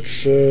 so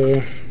let's.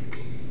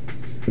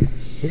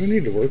 What do I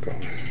need to work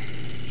on?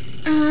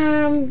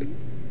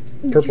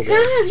 Purple guy.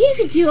 God, you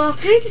could do all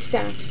kinds of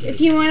stuff. If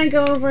you want to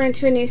go over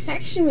into a new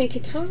section, we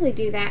could totally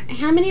do that.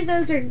 How many of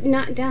those are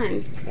not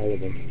done? All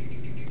of them.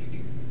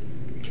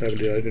 I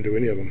didn't do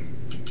any of them.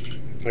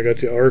 I got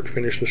the arc,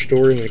 finished the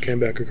story, and then came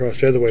back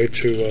across the other way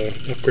to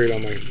upgrade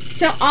on my.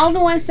 So all the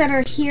ones that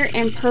are here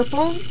in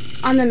purple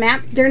on the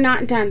map, they're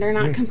not done. They're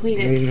not I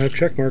completed. don't have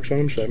check marks on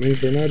them, so that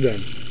means they're not done.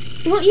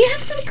 Well, you have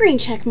some green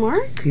check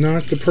marks.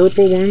 Not the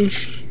purple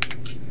ones.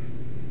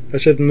 I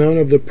said none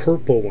of the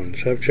purple ones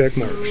have check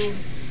marks. Oh.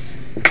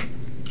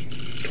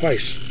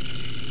 Twice.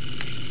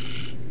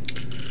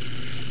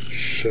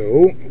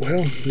 So,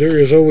 well, there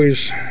is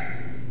always.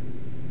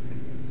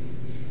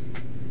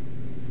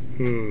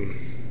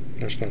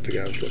 That's not the guy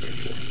I was looking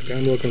for. The guy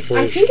I'm looking for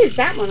I is. think it's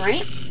that one,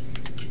 right?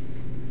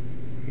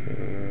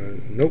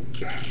 Nope.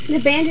 The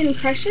Abandoned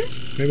Crusher?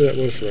 Maybe that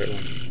was the right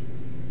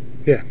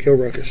one. Yeah, kill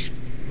Ruckus.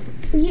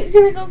 You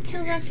gonna go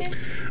kill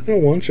Ruckus? I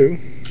don't want to.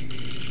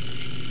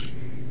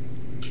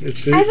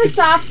 I have a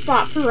soft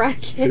spot for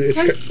Ruckus.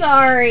 I'm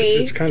sorry.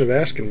 It's kind of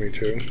asking me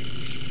to.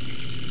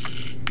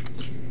 Let's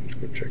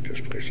go check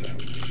this place out.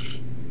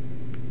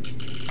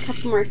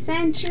 Couple more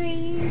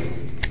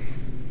sentries.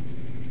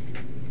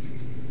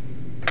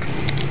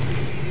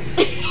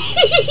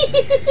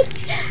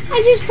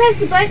 I just pressed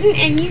the button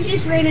and you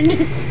just ran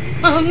into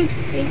something.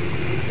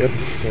 Yep,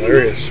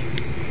 hilarious.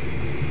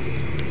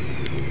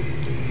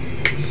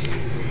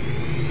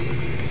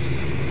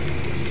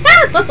 So,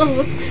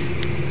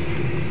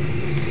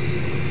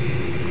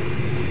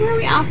 where are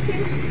we off to?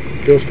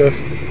 Kill stuff,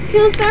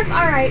 Kill stuff?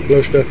 Alright.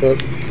 blow stuff up.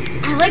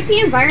 I like the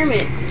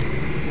environment.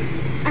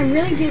 I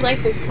really do like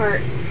this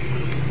part.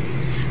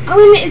 Oh,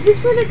 wait a minute. Is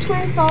this where the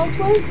Twin Falls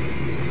was?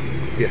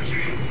 Yes.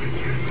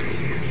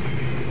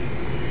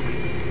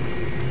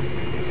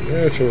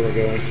 That's where we're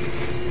going.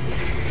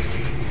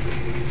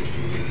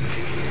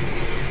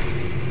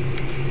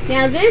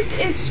 Now, this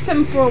is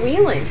some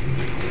four-wheeling.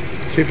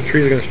 See if the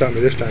trees are going to stop me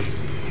this time.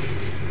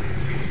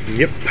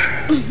 Yep.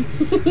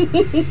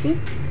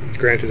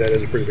 Granted, that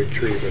is a pretty big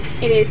tree, but.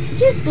 It is.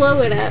 Just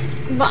blow it up.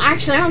 Well,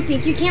 actually, I don't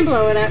think you can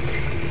blow it up.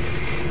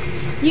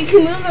 You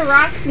can move the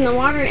rocks and the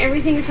water and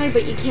everything aside,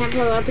 but you can't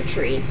blow up a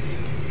tree.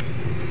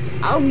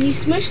 Oh, you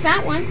smushed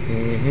that one.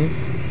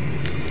 Mm-hmm.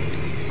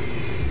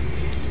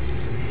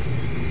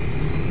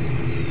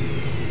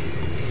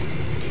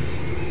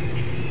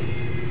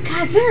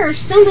 God, there are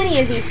so many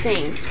of these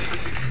things.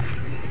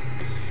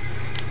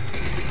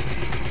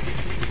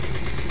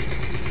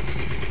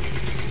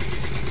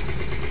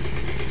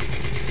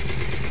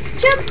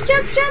 Jump,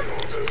 jump, jump!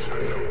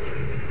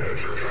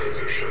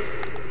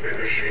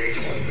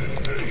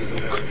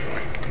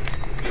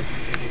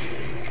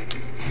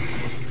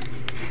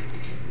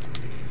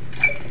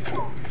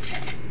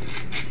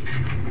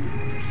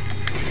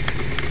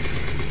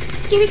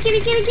 Get it, get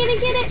it, get it, get it,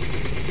 get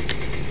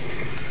it!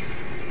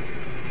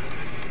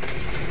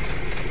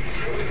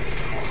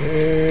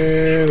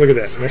 And look at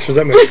that. Messes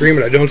up my screen,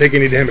 but I don't take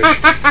any damage.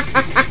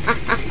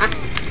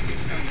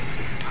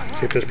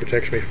 See if this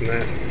protects me from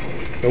that.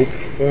 Nope.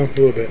 Well, a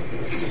little bit.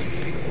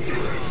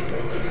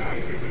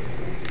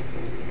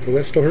 Well,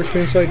 that still hurts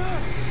me inside?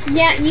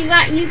 Yeah, you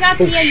got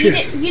Oh, the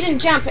shit. you didn't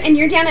jump, and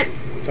you're down at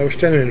I was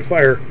standing in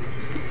fire.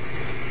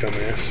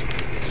 Dumbass.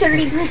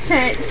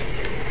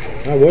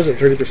 30%. I was at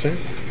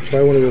 30%.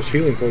 Try one of those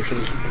healing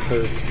potions,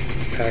 or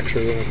packs, or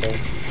what I call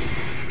them.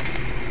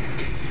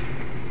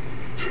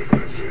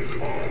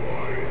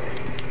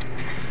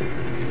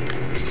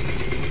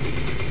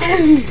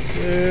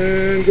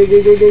 And go,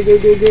 go, go, go, go,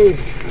 go, go.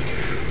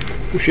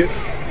 Oh shit.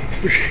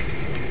 Oh shit.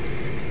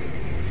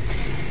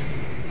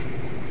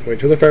 Wait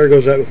till the fire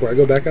goes out before I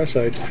go back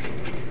outside.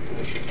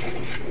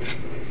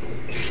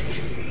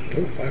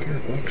 Oh,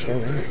 $500,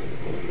 alright.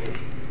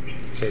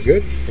 We're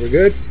good? We're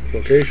good?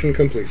 Location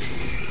complete.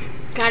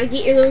 Gotta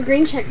get your little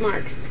green check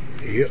marks.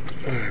 Yep.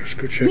 Let's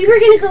go check We were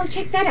gonna go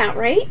check that out,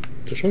 right?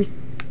 this one?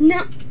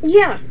 No.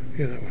 Yeah.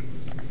 Yeah, that one.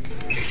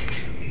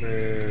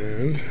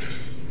 And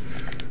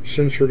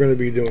since we're going to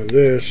be doing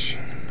this,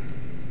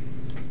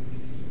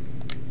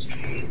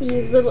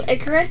 Use little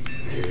Icarus.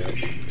 yeah.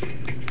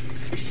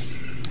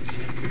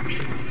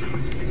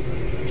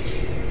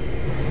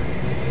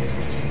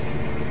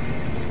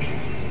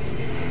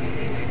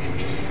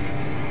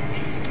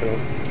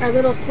 Our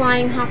little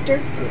flying hopter.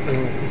 I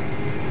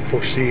don't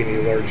foresee any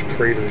large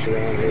craters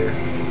around here.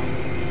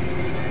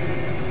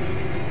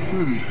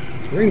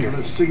 Ranger.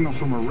 Another signal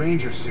from a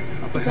ranger suit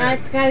up ahead.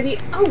 That's gotta be.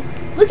 Oh,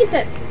 look at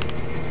that.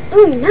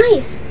 Oh,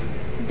 nice.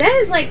 That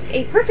is like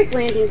a perfect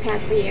landing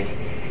pad for you.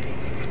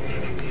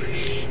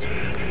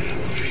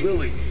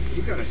 Lily,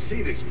 you gotta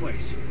see this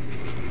place.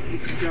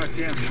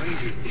 Goddamn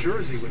ranger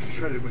Jersey would have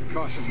treaded with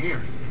caution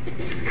here.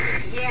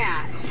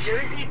 Yeah,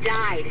 Jersey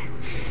died.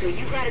 So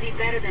you gotta be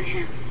better than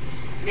him.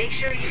 Make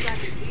sure you got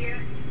the gear.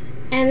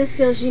 And the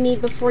skills you need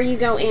before you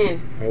go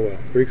in. Oh well.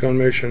 Recon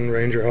mission,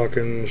 Ranger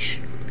Hawkins,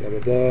 blah blah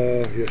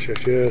blah. Yes,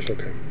 yes, yes.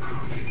 Okay.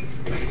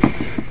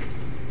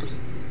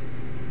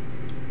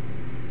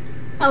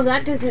 Oh,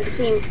 that doesn't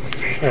seem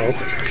Oh,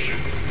 okay.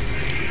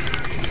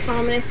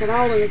 ominous at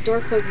all when the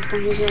door closes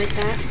behind you like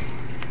that.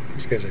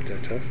 These guys ain't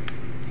that tough.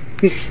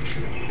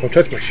 Don't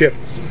touch my ship.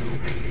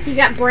 You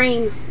got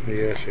brains.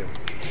 Yes, yeah.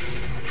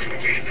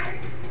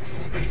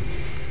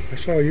 I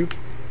saw you.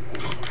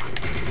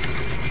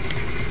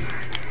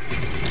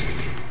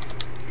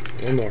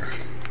 One more.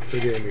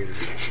 38 meters.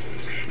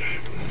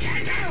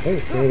 Oh,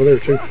 they're over there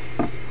too.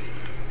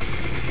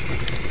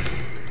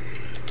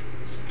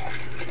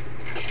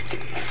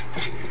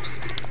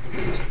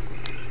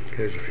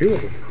 There's a few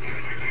of them.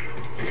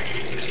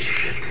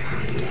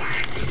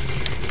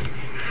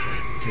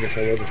 I guess I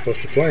wasn't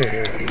supposed to fly in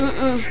here.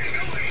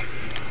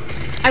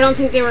 I don't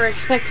think they were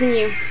expecting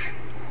you.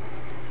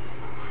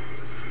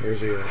 Where's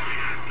he at?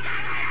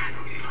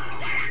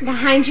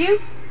 Behind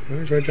you? Oh,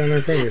 he's right down there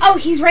in front of you. Oh,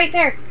 he's right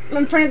there.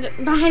 In front of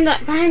the, behind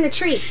the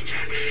tree.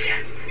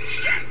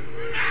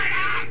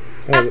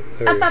 Oh, there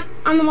he is. Up,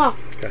 on the wall.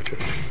 Gotcha.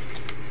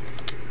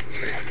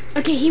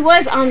 Okay, he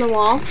was on the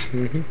wall.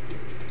 Mm-hmm.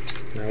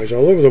 Now he's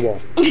all over the wall.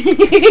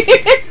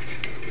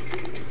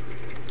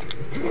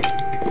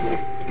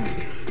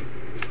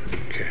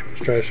 Okay,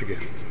 let's try this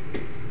again.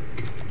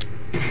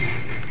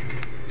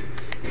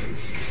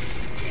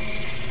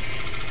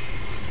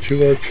 Two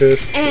more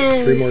chests,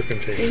 And 3 more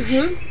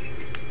containers.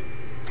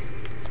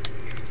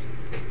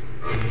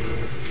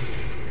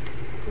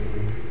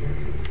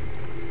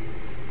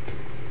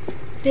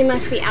 They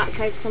must be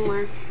outside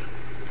somewhere.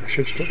 I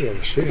should still be able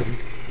to see them.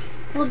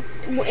 Well,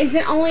 isn't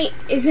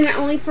it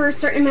only for a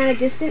certain amount of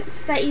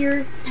distance that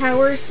your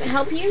powers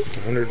help you?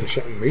 100 and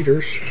something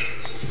meters.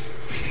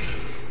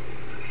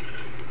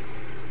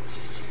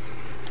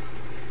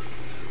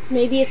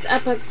 Maybe it's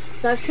up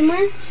above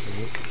somewhere?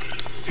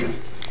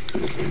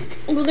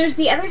 Well, there's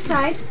the other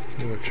side.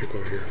 I'm gonna check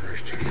over here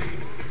first.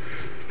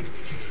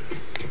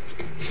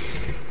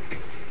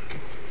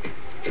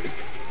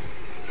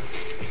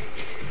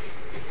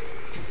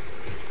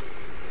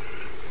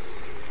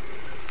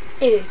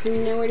 It is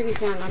nowhere to be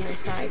found on this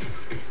side.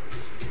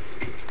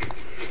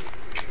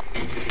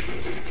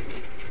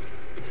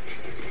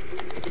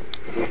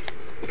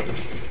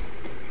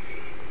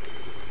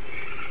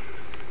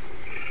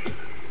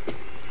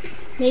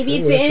 Maybe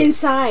it's that's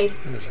inside.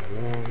 That's a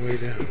long way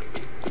down.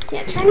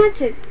 Yeah, try not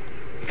to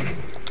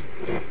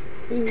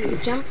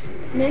jump,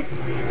 miss.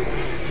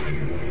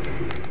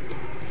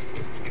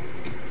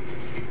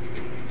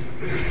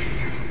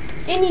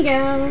 In you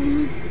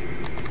go.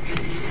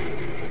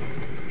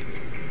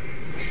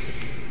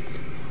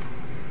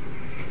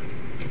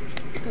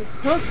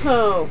 Ho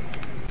ho.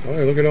 Oh,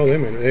 hey, look at all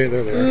them. Hey,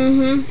 there they are.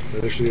 Mm-hmm.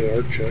 There's the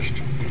art chest.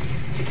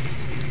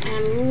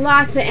 And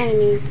lots of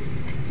enemies.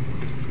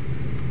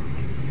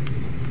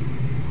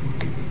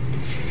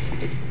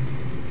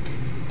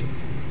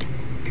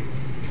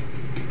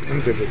 I'm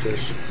good with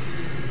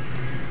this.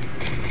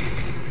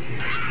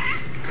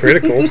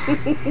 Critical.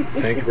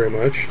 Thank you very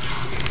much.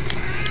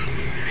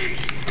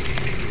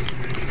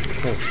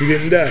 Oh, you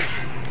didn't die.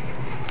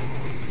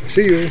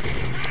 See you.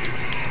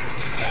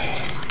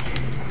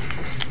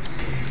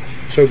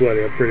 So glad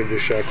I upgraded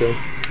this shotgun.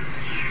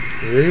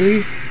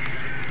 Really?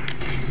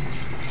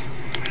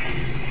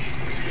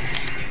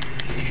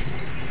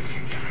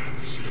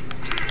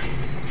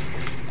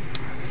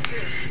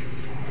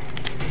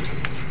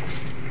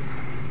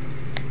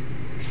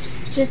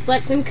 Just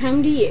let them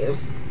come to you.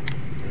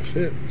 That's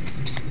it.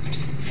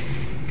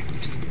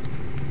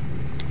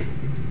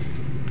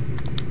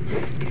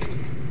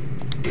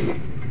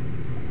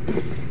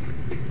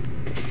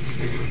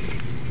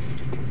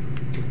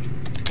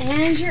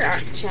 And your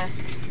art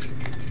chest.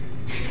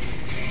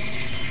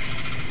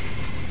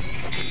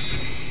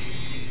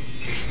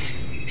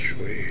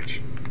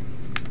 Sweet.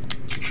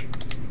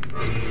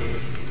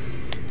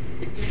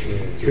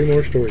 3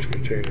 more storage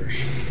containers.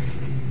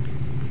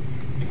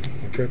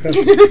 I'll try past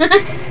it.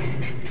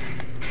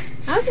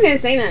 I wasn't gonna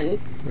say nothing.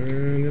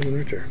 And the other one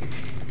right there.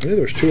 I knew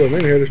there was 2 of them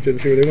in here, just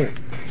didn't see where they went.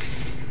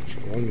 So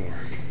 1 more.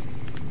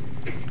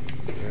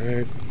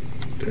 Right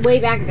there. Way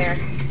back there.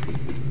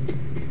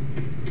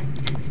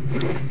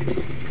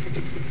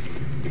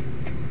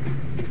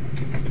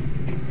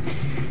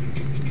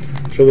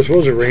 So this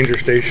was a ranger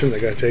station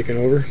that got taken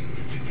over.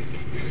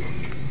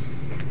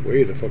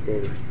 Way the fuck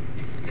over.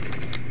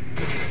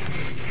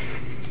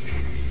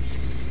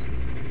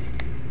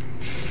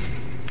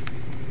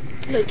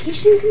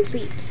 Location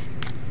complete.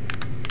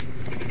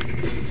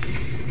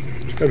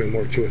 There's gotta be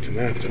more to it than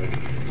that though.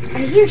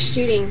 I hear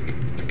shooting.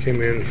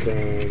 Came in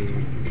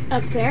from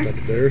Up there? Up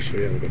there, so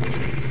yeah, we'll go this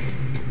way.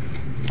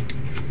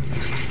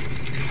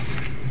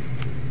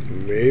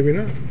 Maybe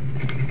not.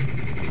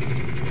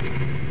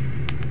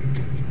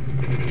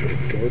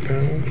 Door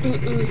panel?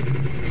 Mm-mm.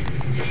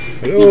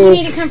 I think Hello? you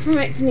need to come from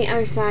it from the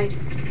other side.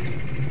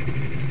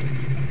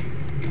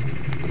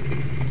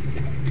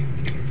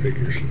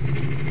 Figures.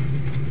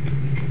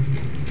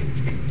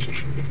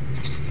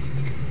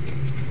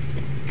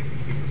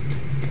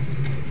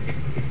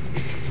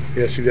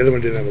 Yeah, see, the other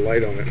one didn't have a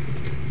light on it.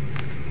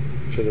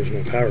 So there's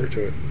no power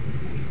to it.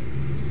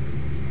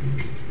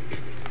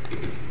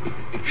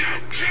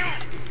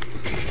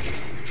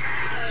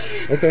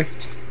 Okay.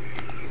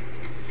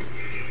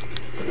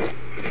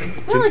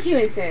 Well, if you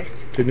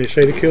insist. Didn't they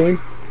say to kill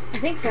him? I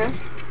think so.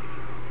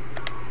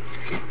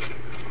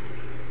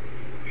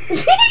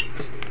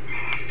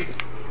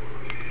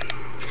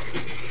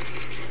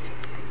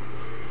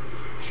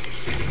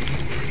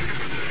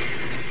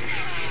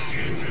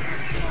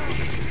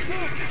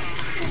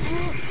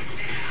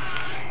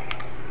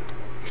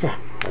 Huh,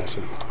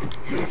 awesome.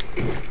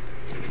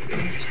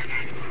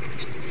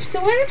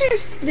 So why do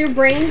their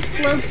brains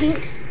glow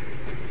pink?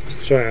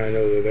 So I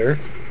know they're there.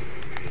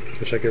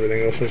 Just like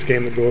everything else in this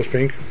game that glows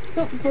pink.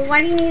 But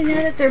why do you need to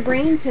know that their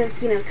brains have,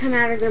 come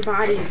out of their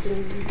bodies,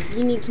 and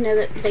you need to know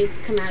that they've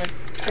come out of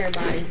their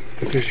bodies?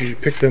 Because you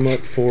pick them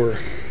up for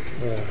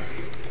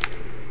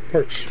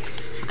parts.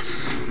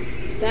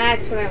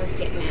 That's what I was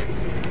getting at.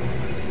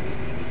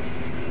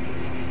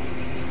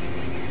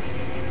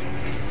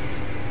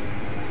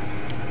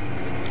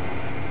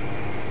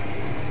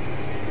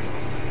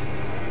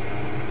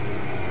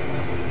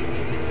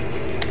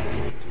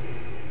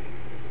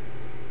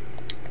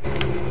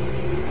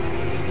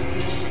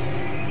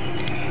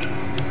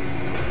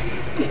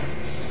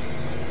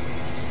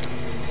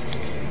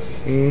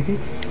 Mm-hmm.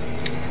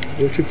 A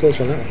little too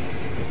close on that one.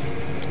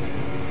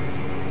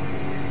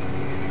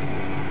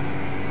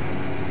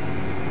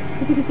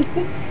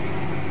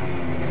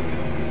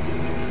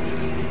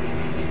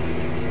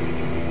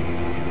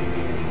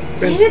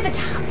 Land at the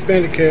top.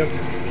 Bandit cap.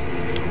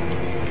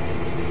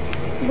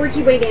 Work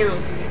your way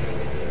down.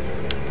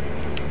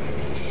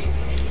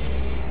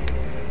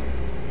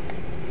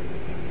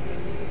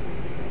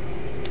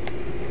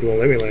 You won't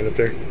let me land up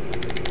there.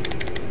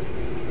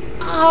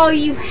 Oh,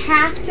 you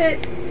have to...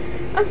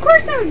 Of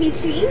course that would be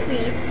too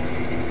easy.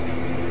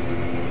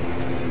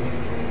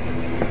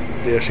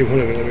 Yeah, she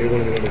won't even let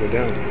me go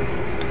down.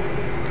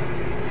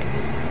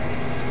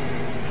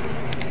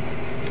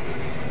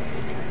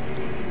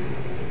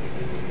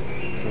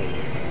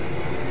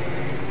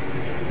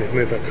 Maybe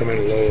if I come in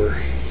lower.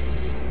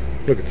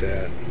 Look at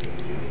that.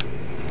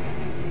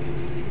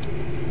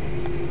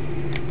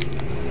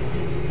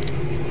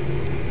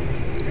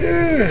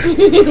 Yeah.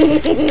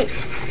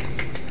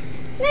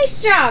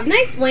 Nice job.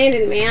 Nice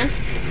landing, man.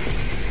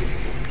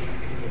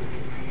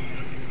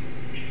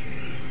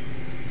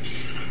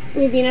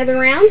 Maybe another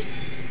round?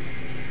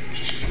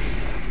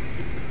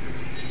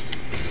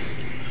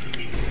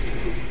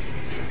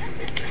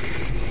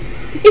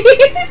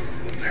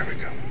 There we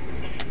go.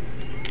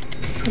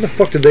 How the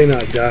fuck did they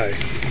not die?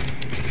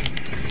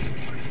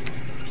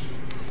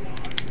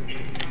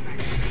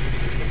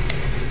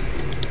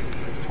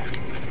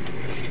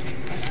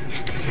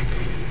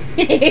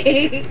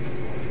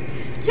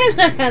 I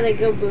love how they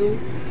go boom.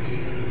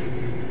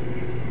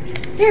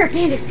 There are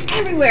bandits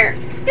everywhere.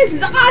 This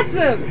is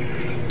awesome.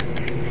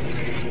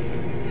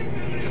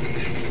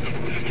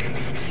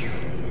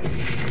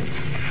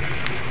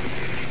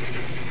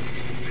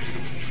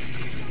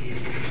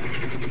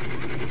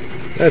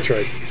 That's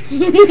right.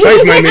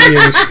 Fight my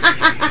minions!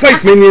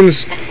 Fight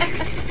minions!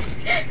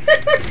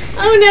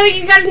 Oh no,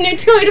 you got a new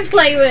toy to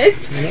play with.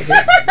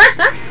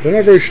 They're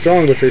not very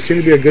strong, but they seem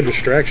to be a good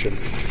distraction.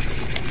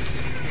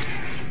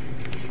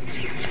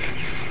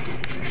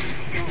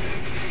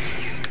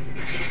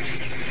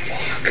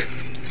 Fuck.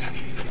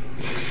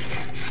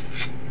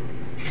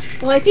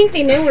 Well, I think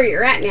they know where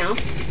you're at now.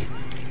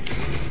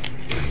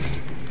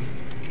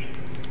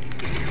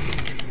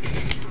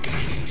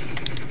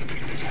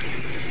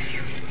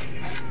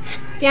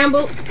 Down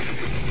below.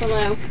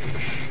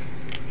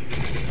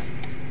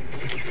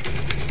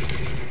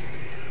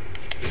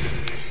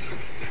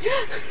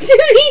 Dude,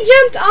 he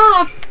jumped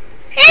off!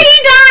 And he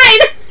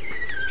died!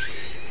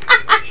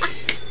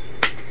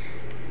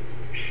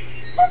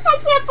 I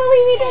can't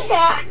believe he did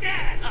that.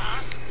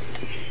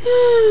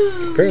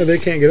 Apparently they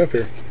can't get up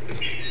here.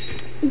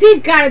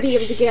 They've got to be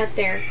able to get up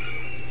there.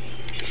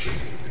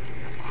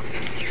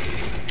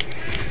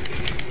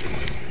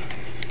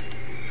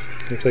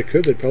 If they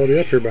could, they'd probably be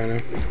up here by now.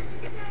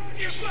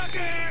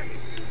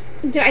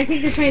 I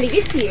think they're trying to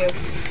get to you.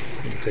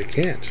 But they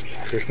can't.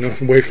 There's no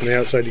way from the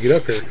outside to get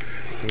up here.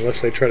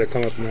 Unless they try to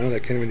climb up now, they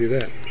can't even do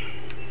that.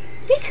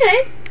 They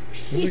could.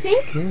 Do you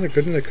think? No, they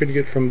couldn't. They couldn't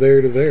get from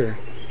there to there.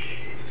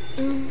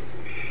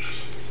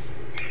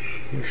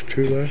 There's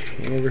two left.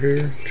 One over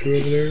here, two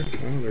over there.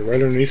 Oh, they're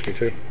right underneath me,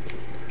 too.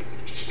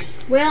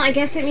 Well, I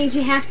guess that means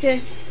you have to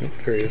Oh,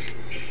 there he is.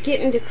 get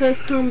into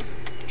close combat.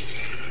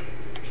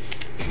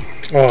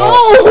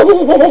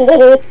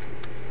 Oh! Oh!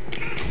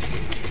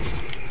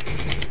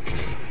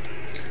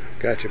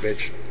 Gotcha,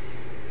 bitch.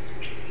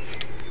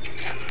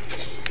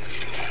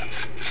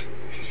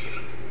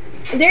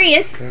 There he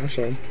is. Yeah, I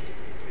saw him.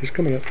 He's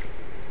coming up.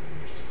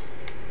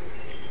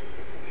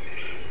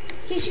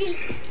 Can't you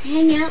just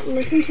hang out and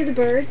listen to the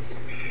birds?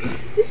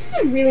 This is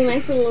a really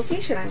nice little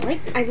location. I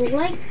like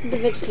the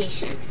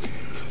vegetation.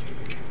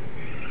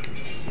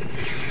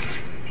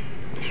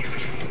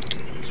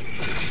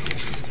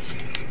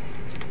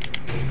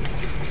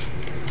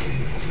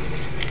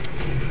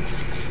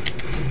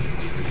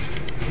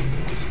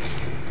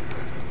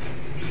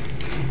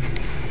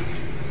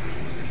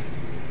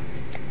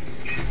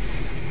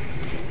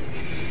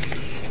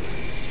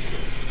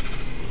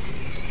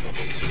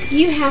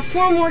 You have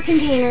 4 more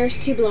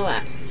containers to blow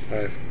up.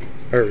 5.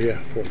 Oh,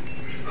 yeah, 4. I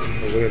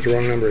was looking at the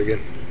wrong number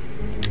again.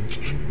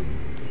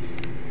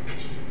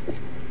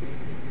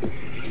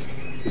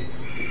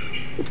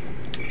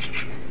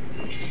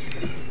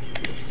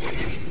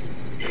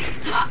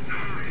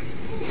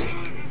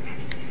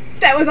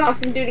 That was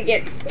awesome. Do it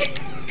again.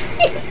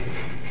 I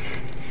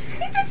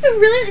think that's the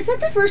really. Is that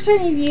the first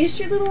time you've used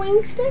your little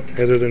wing stick?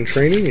 Other than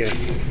training, yeah.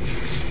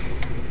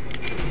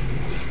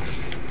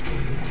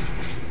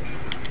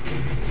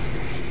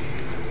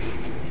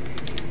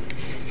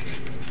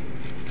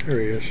 There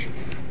he is.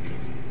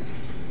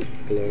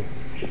 Below.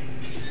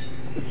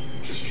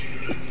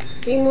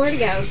 3 more to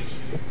go.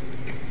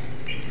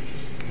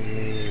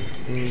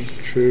 1,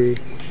 2.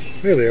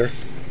 There they are.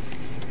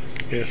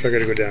 Yeah, so I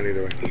gotta go down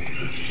either way.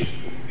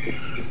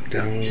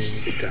 Down,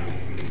 down,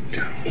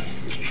 down.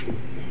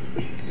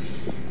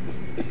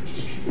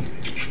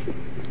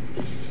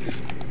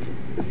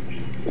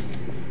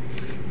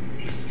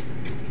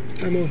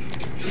 Ammo.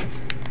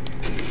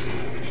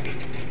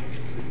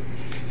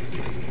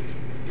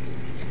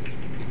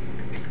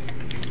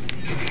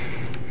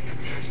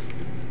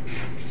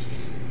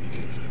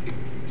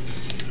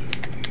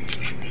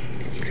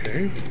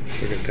 Okay,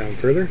 we get down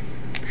further,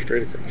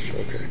 straight across,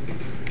 okay.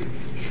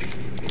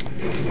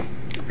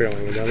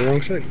 Apparently went down the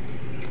wrong side.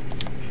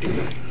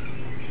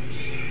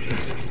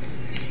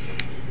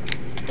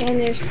 And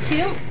there's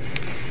 2.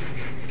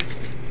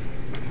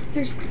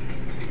 There's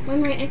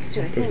one right next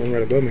to it, I There's think. one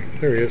right above me.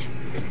 There he is.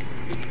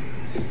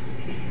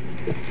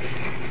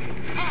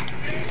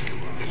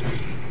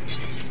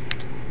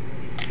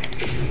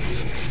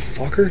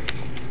 Fucker.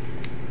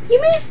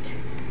 You missed!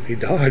 He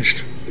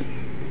dodged.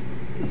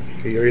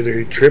 Either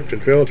he tripped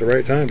and fell at the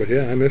right time, but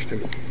yeah, I missed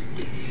him.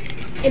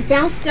 It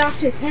bounced off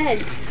his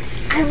head.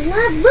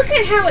 Look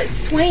at how it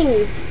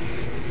swings.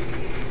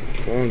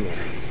 One more.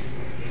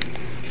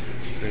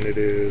 And it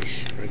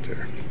is right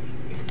there.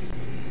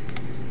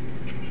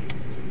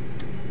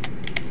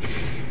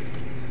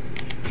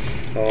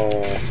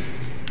 Oh.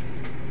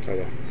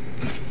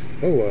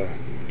 Oh, well. Oh,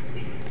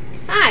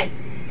 Hi.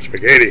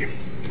 spaghetti.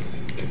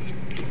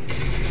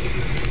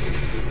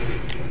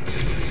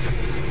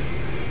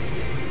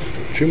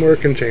 Two more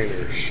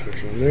containers.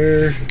 There's one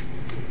there.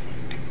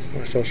 Oh,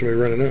 I saw somebody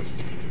running up.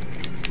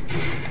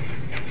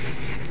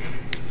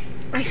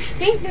 I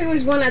think there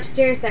was one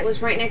upstairs that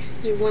was right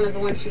next to one of the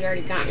ones you'd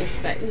already gotten,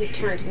 but you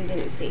turned and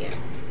didn't see it.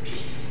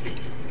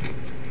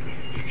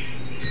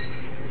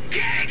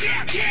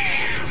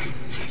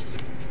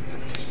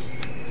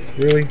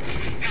 Really?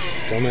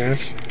 Dumbass.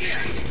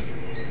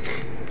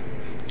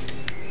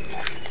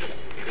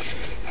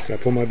 Can I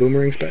pull my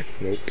boomerangs back?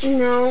 Nope.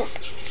 No.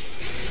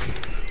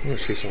 I want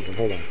to see something.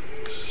 Hold on.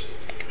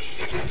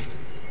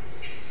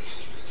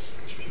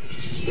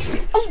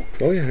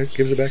 Oh yeah, it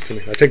gives it back to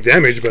me. I take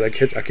damage, but I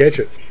catch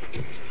it.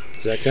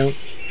 Does that count?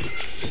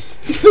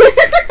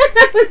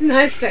 I was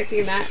not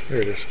expecting that.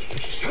 There it is.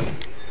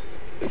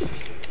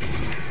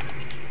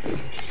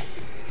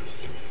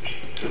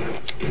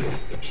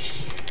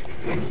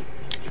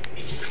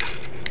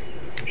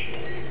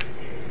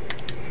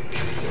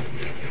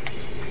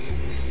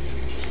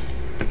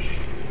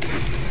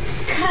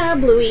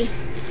 Kablooey.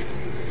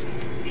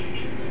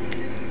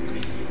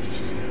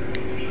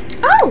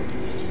 Oh!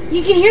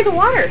 You can hear the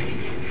water.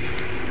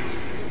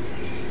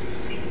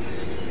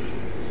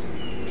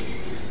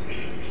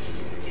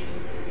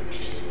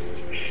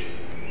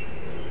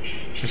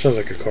 That sounds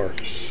like a car.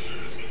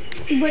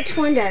 Which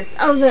one does?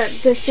 Oh,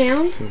 the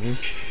sound? Mm-hmm.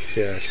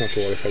 Yeah, it's not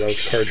the waterfall. That was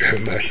a car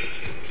driving by.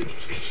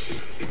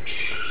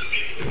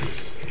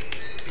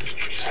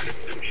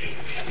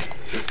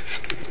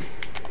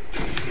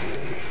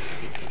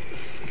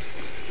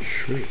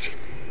 Sweet.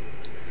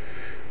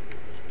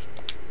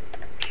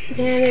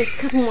 Then there's a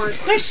couple more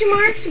question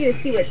marks. We're going to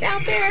see what's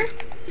out there.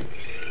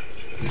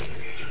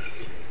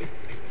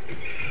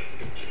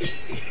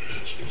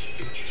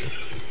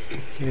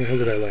 Where the hell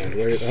did I land?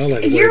 Wait, I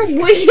landed. You're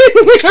way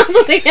all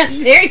the way up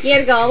there. You had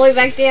to go all the way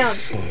back down.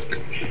 Fuck.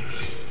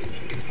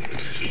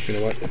 You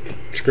know what?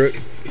 Screw it.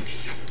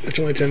 It's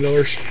only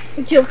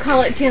 $10. You'll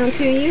call it down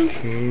to you?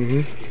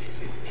 Mm-hmm.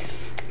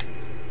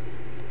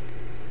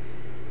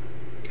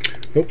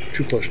 Nope,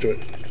 too close to it.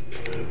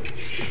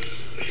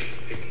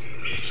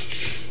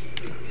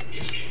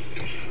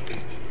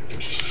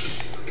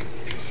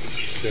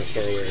 See how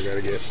far away I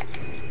gotta get.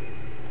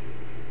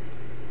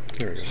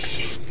 There we go.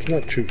 It's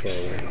not too far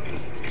away.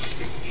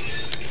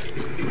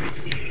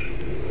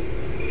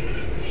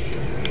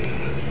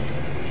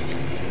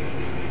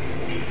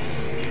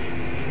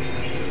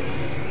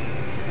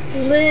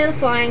 Little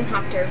flying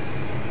copter.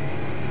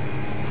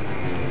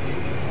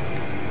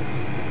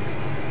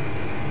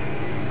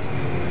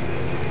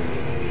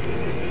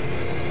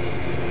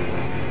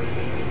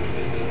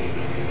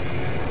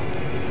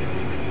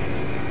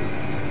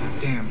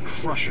 Damn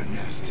crusher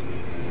nest.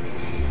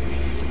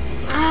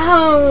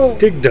 Oh!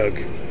 Dig Dug.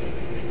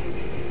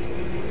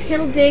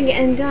 Kill, dig,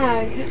 and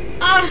dug.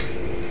 Ah!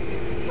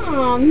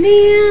 Oh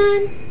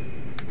man!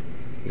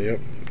 Yep.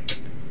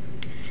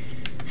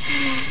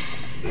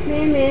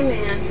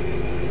 Man.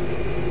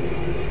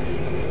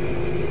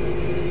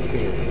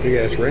 There's a big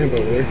ass ramp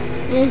over there.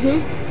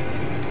 Mm-hmm.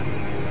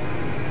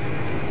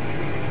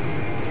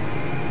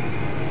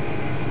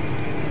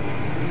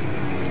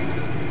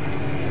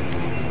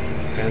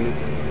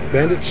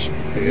 Bandits?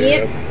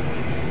 Yep.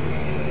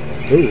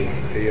 Ooh,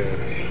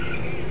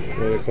 what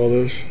do they call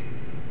those?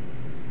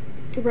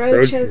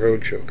 Road choke.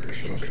 Road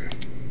chokers.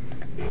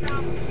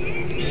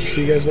 Okay.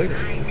 See you guys later.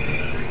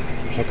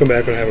 I'll come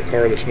back when I have a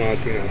car that's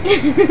not, you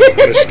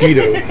know, a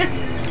mosquito.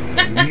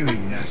 Beauty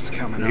nest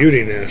coming up.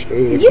 Beauty nest. Oh,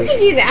 look You at can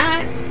do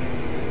that.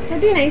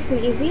 That'd be nice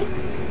and easy.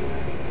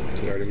 Is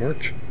it already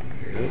marked?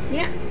 Yep.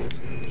 Yeah.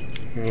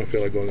 I don't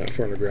feel like going that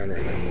far on the ground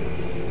right now.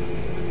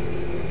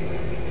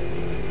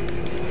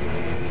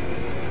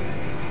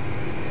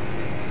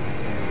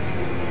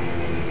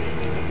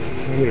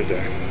 I'm gonna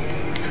die.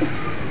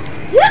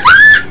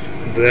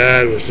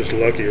 That was just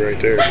lucky right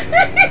there.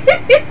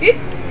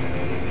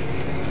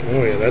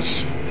 Oh yeah, this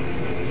is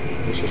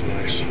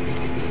nice.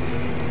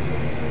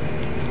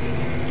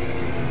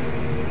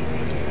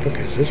 What the fuck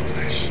is this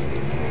place?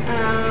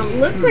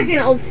 Looks like an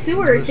old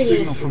sewer A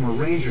signal thingy. from a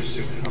ranger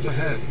suit up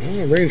ahead. Oh,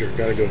 a ranger.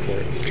 Gotta go for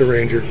it. It's a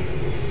ranger.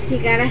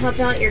 You gotta help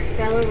out your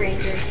fellow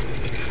rangers.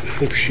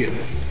 Oh shit.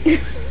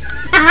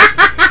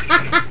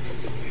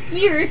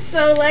 You're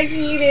so lucky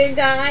you didn't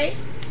die.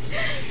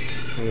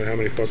 I don't know how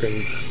many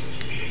fucking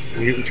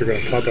mutants are gonna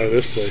pop out of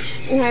this place.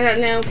 I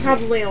don't know.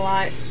 Probably a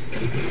lot.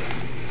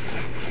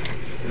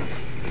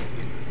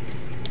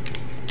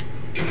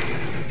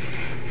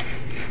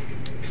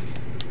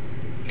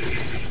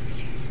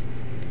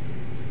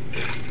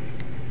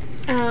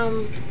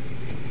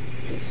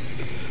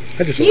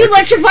 I just You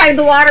electrified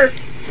the water.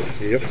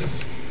 Yep.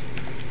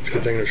 It's a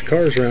good thing there's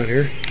cars around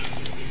here.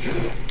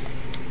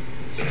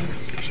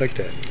 Just like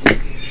that.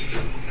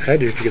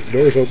 Had to get the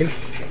doors open.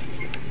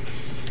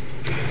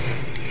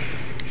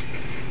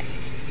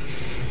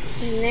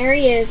 And there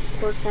he is,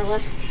 poor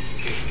fella.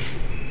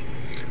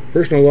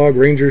 Personal log,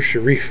 Ranger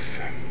Sharif.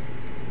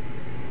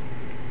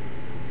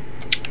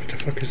 What the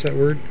fuck is that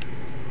word?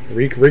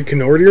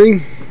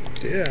 Reconnoitering?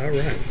 Yeah,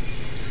 alright.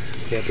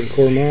 Weapon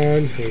core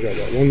mod. We got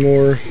about one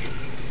more.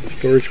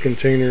 Storage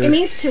container. It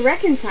means to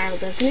reconcile,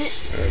 doesn't it?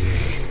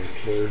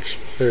 Words.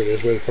 There it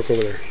is. Way the fuck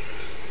over there.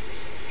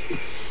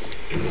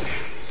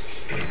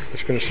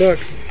 It's gonna suck.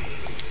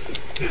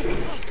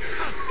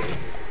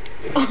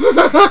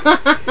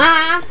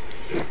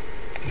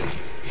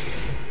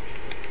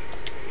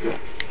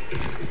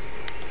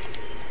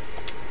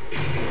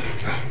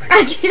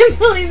 I can't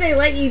believe they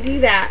let you do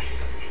that.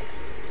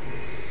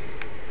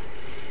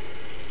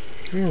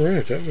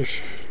 Alright, that was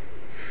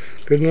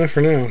good enough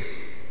for now.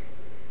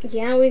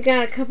 Yeah, we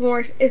got a couple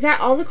more. Is that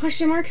all the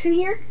question marks in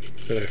here?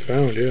 That I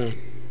found, yeah.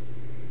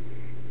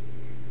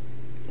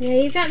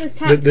 Yeah, you've got this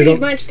top They pretty don't-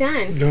 much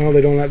done. No,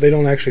 they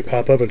don't actually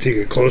pop up until you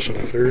get close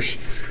enough. There's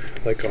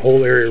like a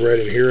whole area right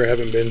in here I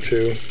haven't been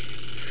to.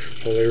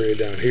 Whole area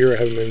down here I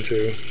haven't been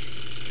to.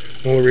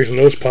 The only reason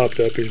those popped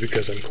up is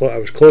because I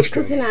was close to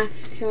Close them.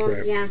 enough to,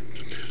 Right. yeah.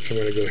 So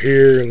I'm going to go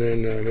here and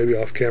then maybe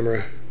off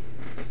camera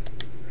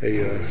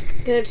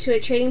Go to a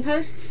trading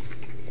post.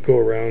 go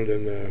around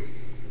and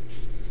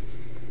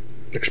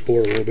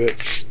explore a little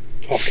bit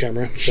off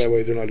camera. So that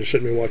way they're not just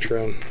sitting me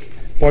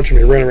watching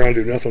me run around and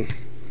do nothing.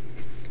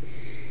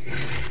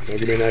 They'll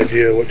give me an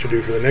idea of what to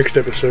do for the next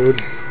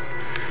episode.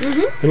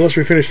 Unless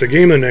we finish the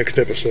game the next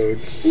episode.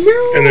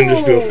 No! And then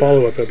just do a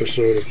follow-up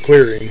episode of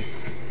clearing.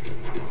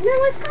 No,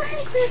 let's go ahead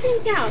and clear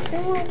things out.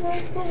 Then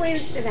we'll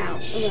wait it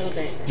out a little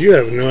bit. You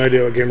have no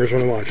idea what gamers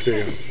want to watch, do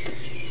you?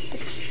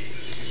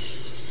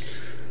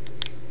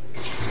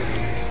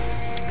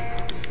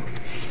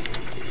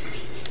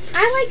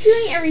 I like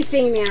doing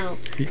everything now.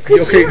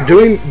 Okay,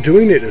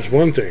 doing it is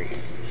one thing.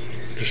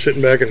 Just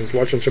sitting back and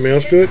watching somebody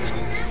else do it,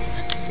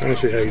 I don't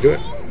see how you do it.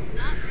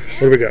 What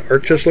do we got?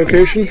 Art test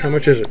location? How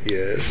much is it?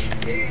 Yes.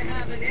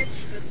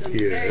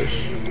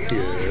 Yes.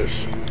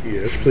 Yes.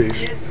 Yes,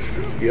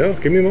 please. Yeah,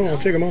 give me them all. I'll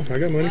take them all. I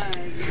got money.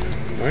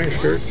 I ain't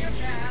scared.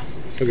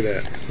 Look at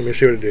that. Let me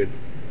see what it did.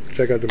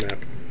 Check out the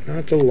map.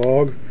 That's a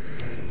log.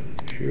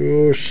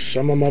 You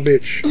son of my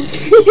bitch.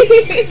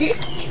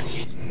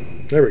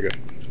 There we go.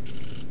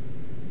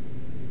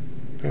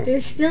 Oh.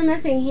 There's still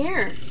nothing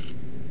here.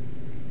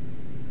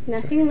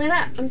 Nothing lit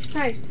up. I'm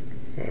surprised.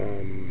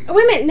 Oh,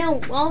 wait a minute.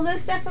 No, all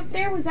those stuff up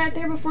there, was that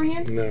there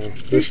beforehand? No.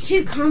 There's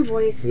 2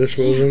 convoys. This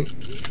wasn't.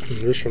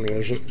 This one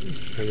wasn't.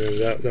 And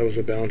then that was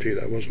a bounty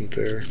that wasn't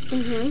there.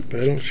 Mm-hmm.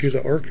 But I don't see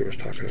the arc it was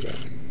talking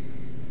about.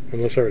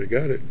 Unless I already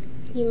got it.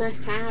 You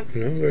must have.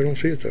 No, I don't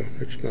see it though.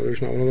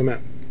 There's not one on the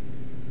map.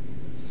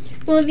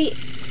 Well,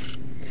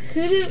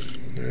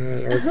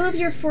 who of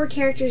your 4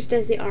 characters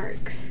does the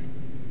arcs?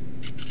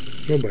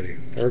 Nobody.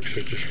 Arcs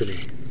is just for me.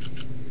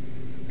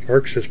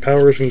 Arcs is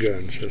powers and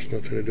guns. Has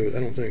nothing to do with. I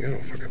don't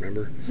fucking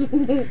remember.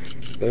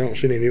 But I don't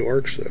see any new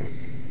arcs though.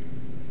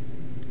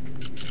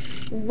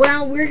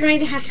 Well, we're going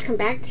to have to come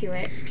back to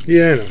it.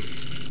 Yeah, I know.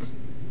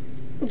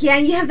 Yeah,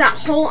 you have that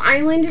whole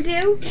island to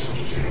do.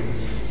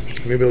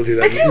 Maybe I'll do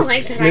that. I kind of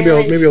like that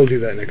island. Maybe I'll do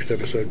that next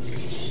episode.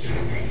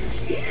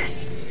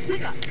 Yes.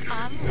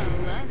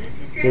 Lola. This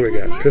is What do we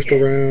got? Pistol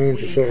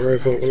rounds, assault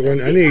rifle. What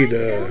do I need?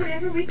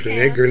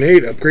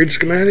 Grenade upgrade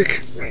schematic.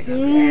 Oh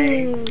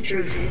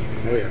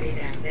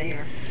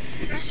yeah.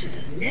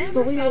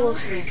 But we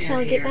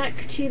shall get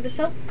back to the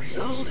folks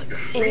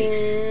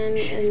in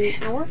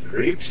an hour.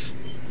 Creeps?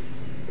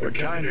 What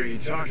kind are you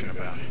talking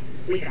about?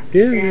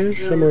 Yeah,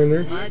 somewhere in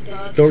there.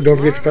 Don't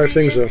forget your 5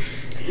 things though.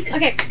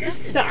 Okay,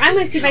 so I'm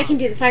going to see if I can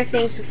do the 5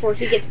 things before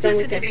he gets done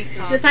with this.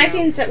 So the 5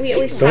 things that we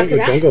always talk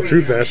about. Don't go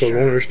through fast, so I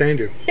won't understand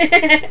you.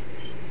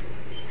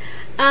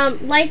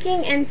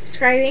 Liking and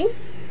subscribing.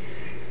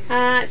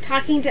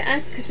 Talking to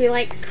us because we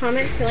like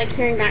comments. We like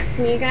hearing back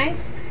from you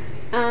guys.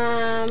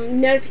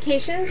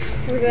 Notifications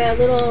for the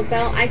little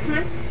bell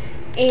icon.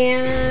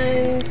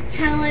 And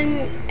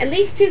telling at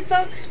least 2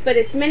 folks, but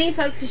as many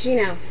folks as you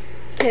know.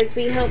 Because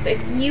we hope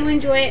if you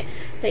enjoy it,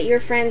 that your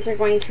friends are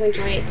going to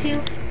enjoy it too.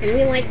 And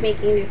we like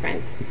making new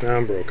friends. Now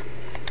I'm broke.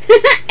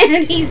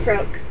 And he's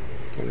broke.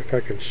 I wonder if I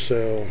can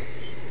sell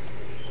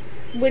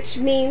Which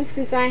means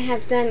since I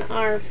have done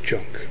our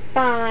junk.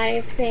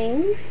 5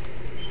 things.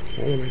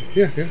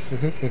 Yeah.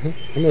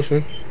 I'm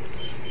listening.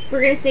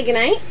 We're going to say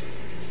goodnight.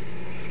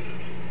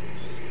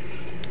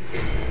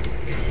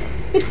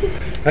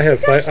 I have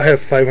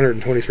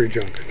 523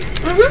 junk.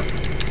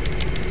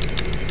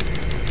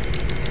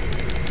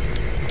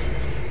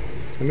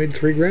 I made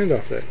 $3,000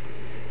 off that.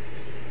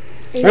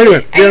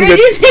 Anyway, are you ready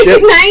to say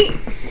goodnight?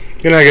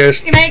 Good night, guys.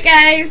 Good night,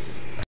 guys.